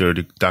 like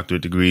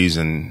doctorate degrees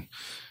and,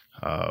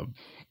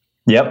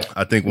 yep.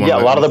 I think a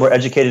lot of them were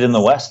educated in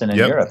the West and in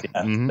Europe.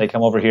 Yeah. Mm-hmm. They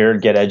come over here,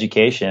 get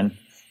education,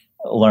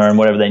 learn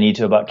whatever they need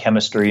to about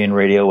chemistry and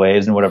radio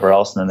waves and whatever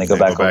else. And then they go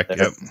back over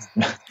there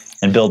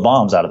and build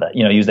bombs out of that,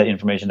 use that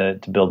information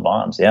to build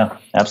bombs. Yeah,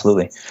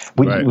 absolutely.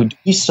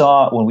 We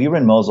saw when we were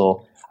in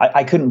Mosul,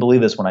 I couldn't believe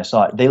this when I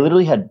saw it. They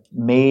literally had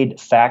made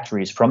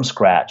factories from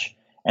scratch,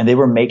 and they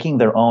were making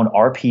their own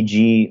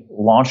RPG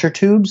launcher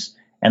tubes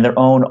and their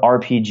own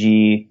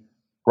RPG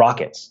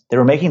rockets. They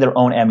were making their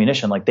own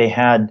ammunition. Like they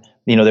had,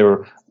 they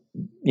were,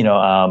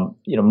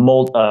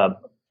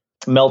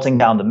 melting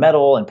down the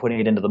metal and putting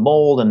it into the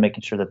mold and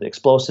making sure that the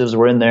explosives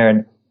were in there.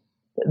 And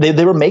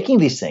they were making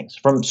these things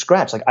from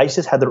scratch. Like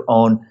ISIS had their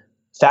own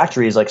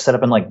factories, like set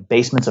up in like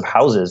basements of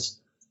houses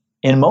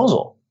in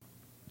Mosul.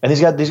 And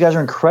these guys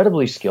are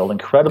incredibly skilled,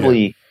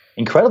 incredibly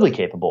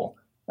capable.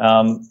 They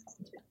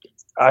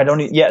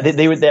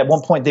were at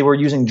one point they were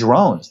using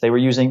drones. They were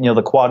using,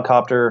 the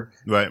quadcopter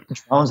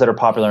drones that are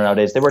popular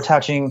nowadays. They were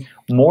attaching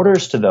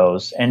mortars to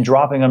those and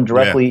dropping them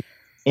directly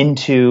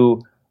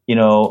into,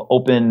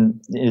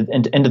 open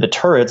into the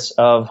turrets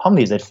of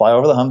Humvees. They'd fly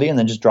over the Humvee and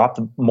then just drop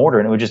the mortar,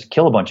 and it would just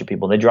kill a bunch of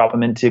people. They drop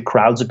them into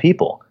crowds of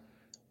people.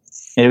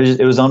 And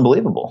it was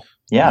unbelievable.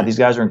 Yeah, these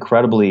guys are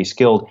incredibly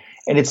skilled,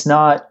 and it's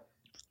not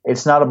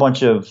a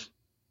bunch of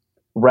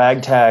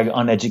ragtag,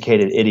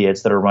 uneducated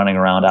idiots that are running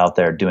around out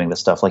there doing the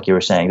stuff like you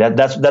were saying.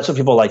 That's what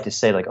people like to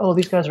say, like, oh,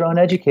 these guys are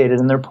uneducated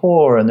and they're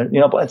poor, and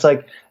they're, but it's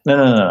like,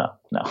 no.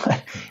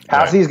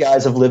 Half of these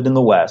guys have lived in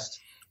the West.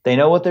 They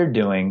know what they're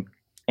doing,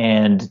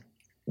 and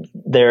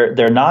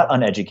they're not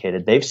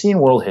uneducated. They've seen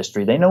world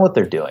history. They know what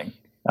they're doing,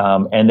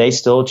 and they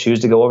still choose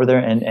to go over there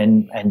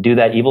and do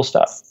that evil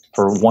stuff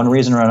for one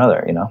reason or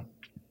another.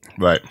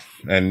 Right,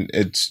 and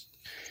it's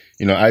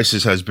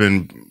ISIS has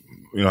been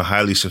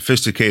highly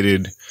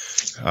sophisticated,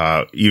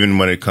 even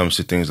when it comes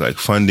to things like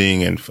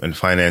funding and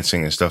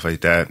financing and stuff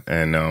like that.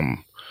 And,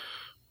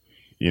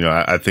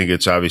 I think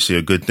it's obviously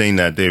a good thing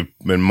that they've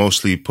been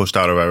mostly pushed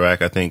out of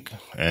Iraq, I think,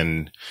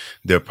 and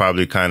they're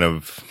probably kind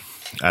of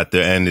at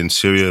their end in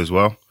Syria as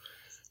well.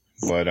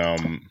 But,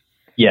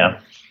 yeah,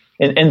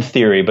 in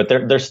theory, but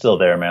they're still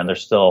there, man. They're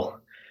still,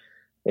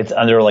 it's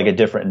under like a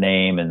different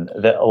name. And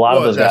a lot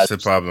of those guys.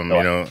 That's the problem,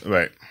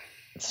 right.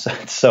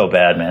 It's so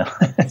bad, man.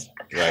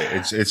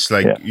 Right. It's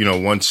like,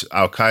 once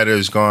Al Qaeda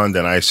is gone,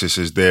 then ISIS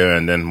is there.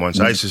 And then once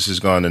ISIS is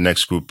gone, the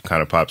next group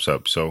kind of pops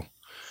up. So,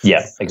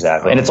 yeah,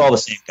 exactly. And it's all the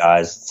same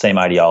guys, same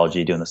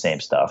ideology, doing the same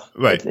stuff.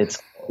 Right. It's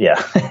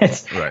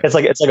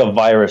like a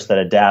virus that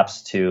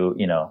adapts to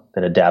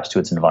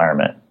its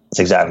environment. It's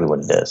exactly what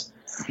it is.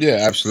 Yeah,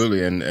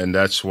 absolutely. And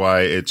that's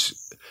why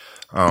it's,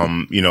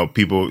 some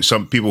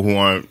people who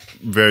aren't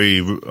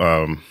very,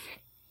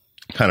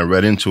 kind of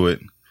read into it,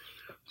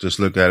 just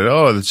look at it,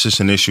 oh, it's just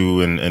an issue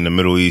in the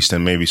Middle East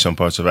and maybe some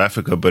parts of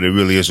Africa, but it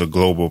really is a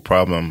global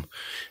problem.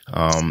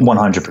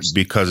 100%.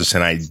 Because it's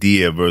an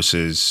idea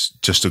versus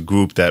just a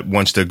group that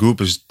once the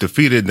group is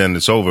defeated, then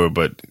it's over.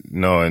 But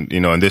no, and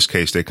in this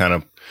case, they kind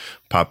of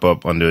pop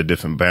up under a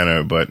different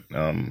banner. But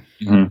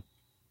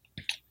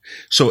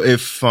so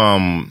if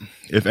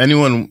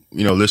anyone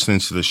listening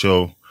to the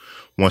show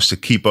wants to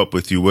keep up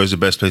with you, where's the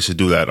best place to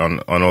do that?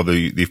 On all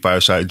the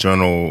Fireside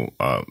Journal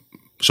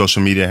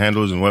social media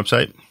handles and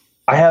website?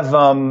 I have,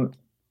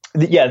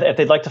 if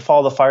they'd like to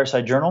follow the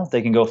Fireside Journal,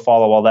 they can go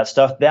follow all that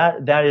stuff.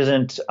 That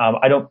isn't,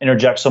 I don't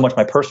interject so much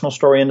my personal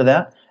story into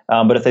that.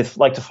 But if they'd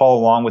like to follow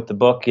along with the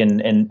book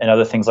and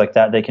other things like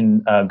that, they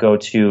can go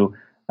to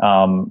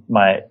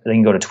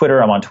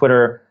Twitter. I'm on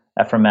Twitter,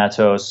 Ephraim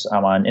Matos.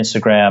 I'm on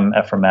Instagram,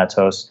 Ephraim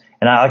Matos.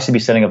 And I'll actually be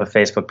setting up a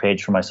Facebook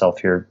page for myself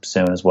here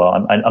soon as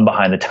well. I'm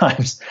behind the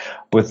times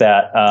with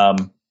that.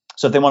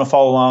 So if they want to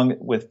follow along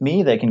with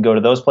me, they can go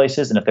to those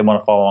places. And if they want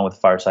to follow along with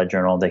Fireside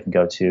Journal, they can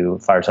go to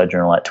Fireside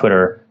Journal at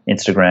Twitter,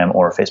 Instagram,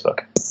 or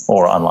Facebook,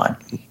 or online.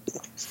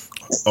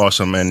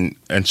 Awesome.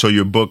 And so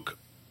your book,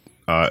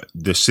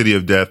 The City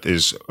of Death,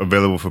 is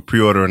available for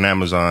pre-order on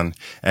Amazon.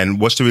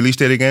 And what's the release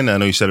date again? I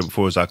know you said it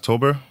before. It's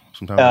October?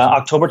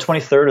 October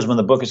 23rd is when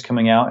the book is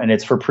coming out, and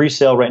it's for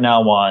pre-sale right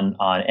now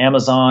on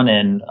Amazon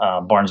and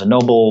Barnes &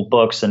 Noble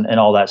books and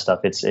all that stuff.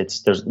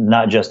 There's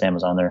not just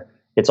Amazon there.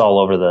 It's all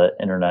over the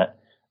internet.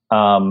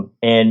 So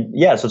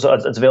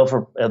it's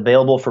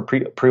available for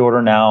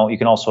pre-order now. You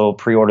can also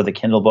pre-order the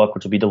Kindle book,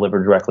 which will be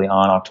delivered directly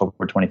on October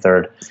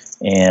 23rd.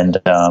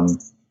 And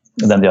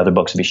then the other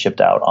books will be shipped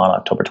out on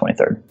October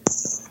 23rd.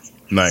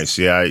 Nice.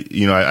 Yeah.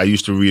 I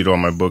used to read all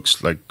my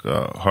books like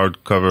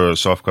hardcover or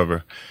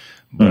softcover,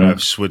 but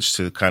I've switched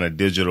to kind of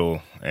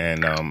digital,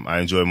 and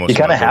I enjoy most of my books. You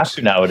kind of have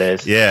to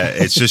nowadays. Yeah.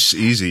 It's just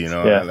easy,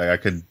 Yeah. Like I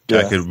could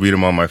read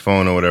them on my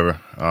phone or whatever.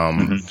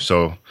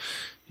 So,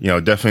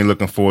 definitely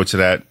looking forward to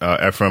that.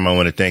 Ephraim, I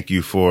want to thank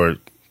you for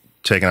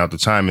taking out the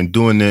time and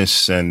doing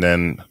this, and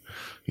then,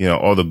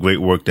 all the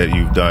great work that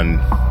you've done,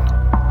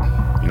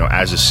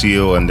 as a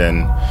SEAL, and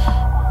then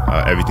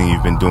everything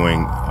you've been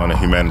doing on a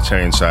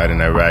humanitarian side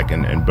in Iraq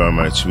and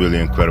Burma. It's really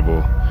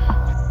incredible.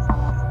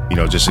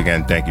 Just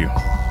again, thank you.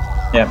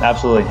 Yeah,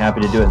 absolutely. Happy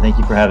to do it. Thank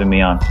you for having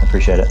me on. I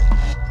appreciate it.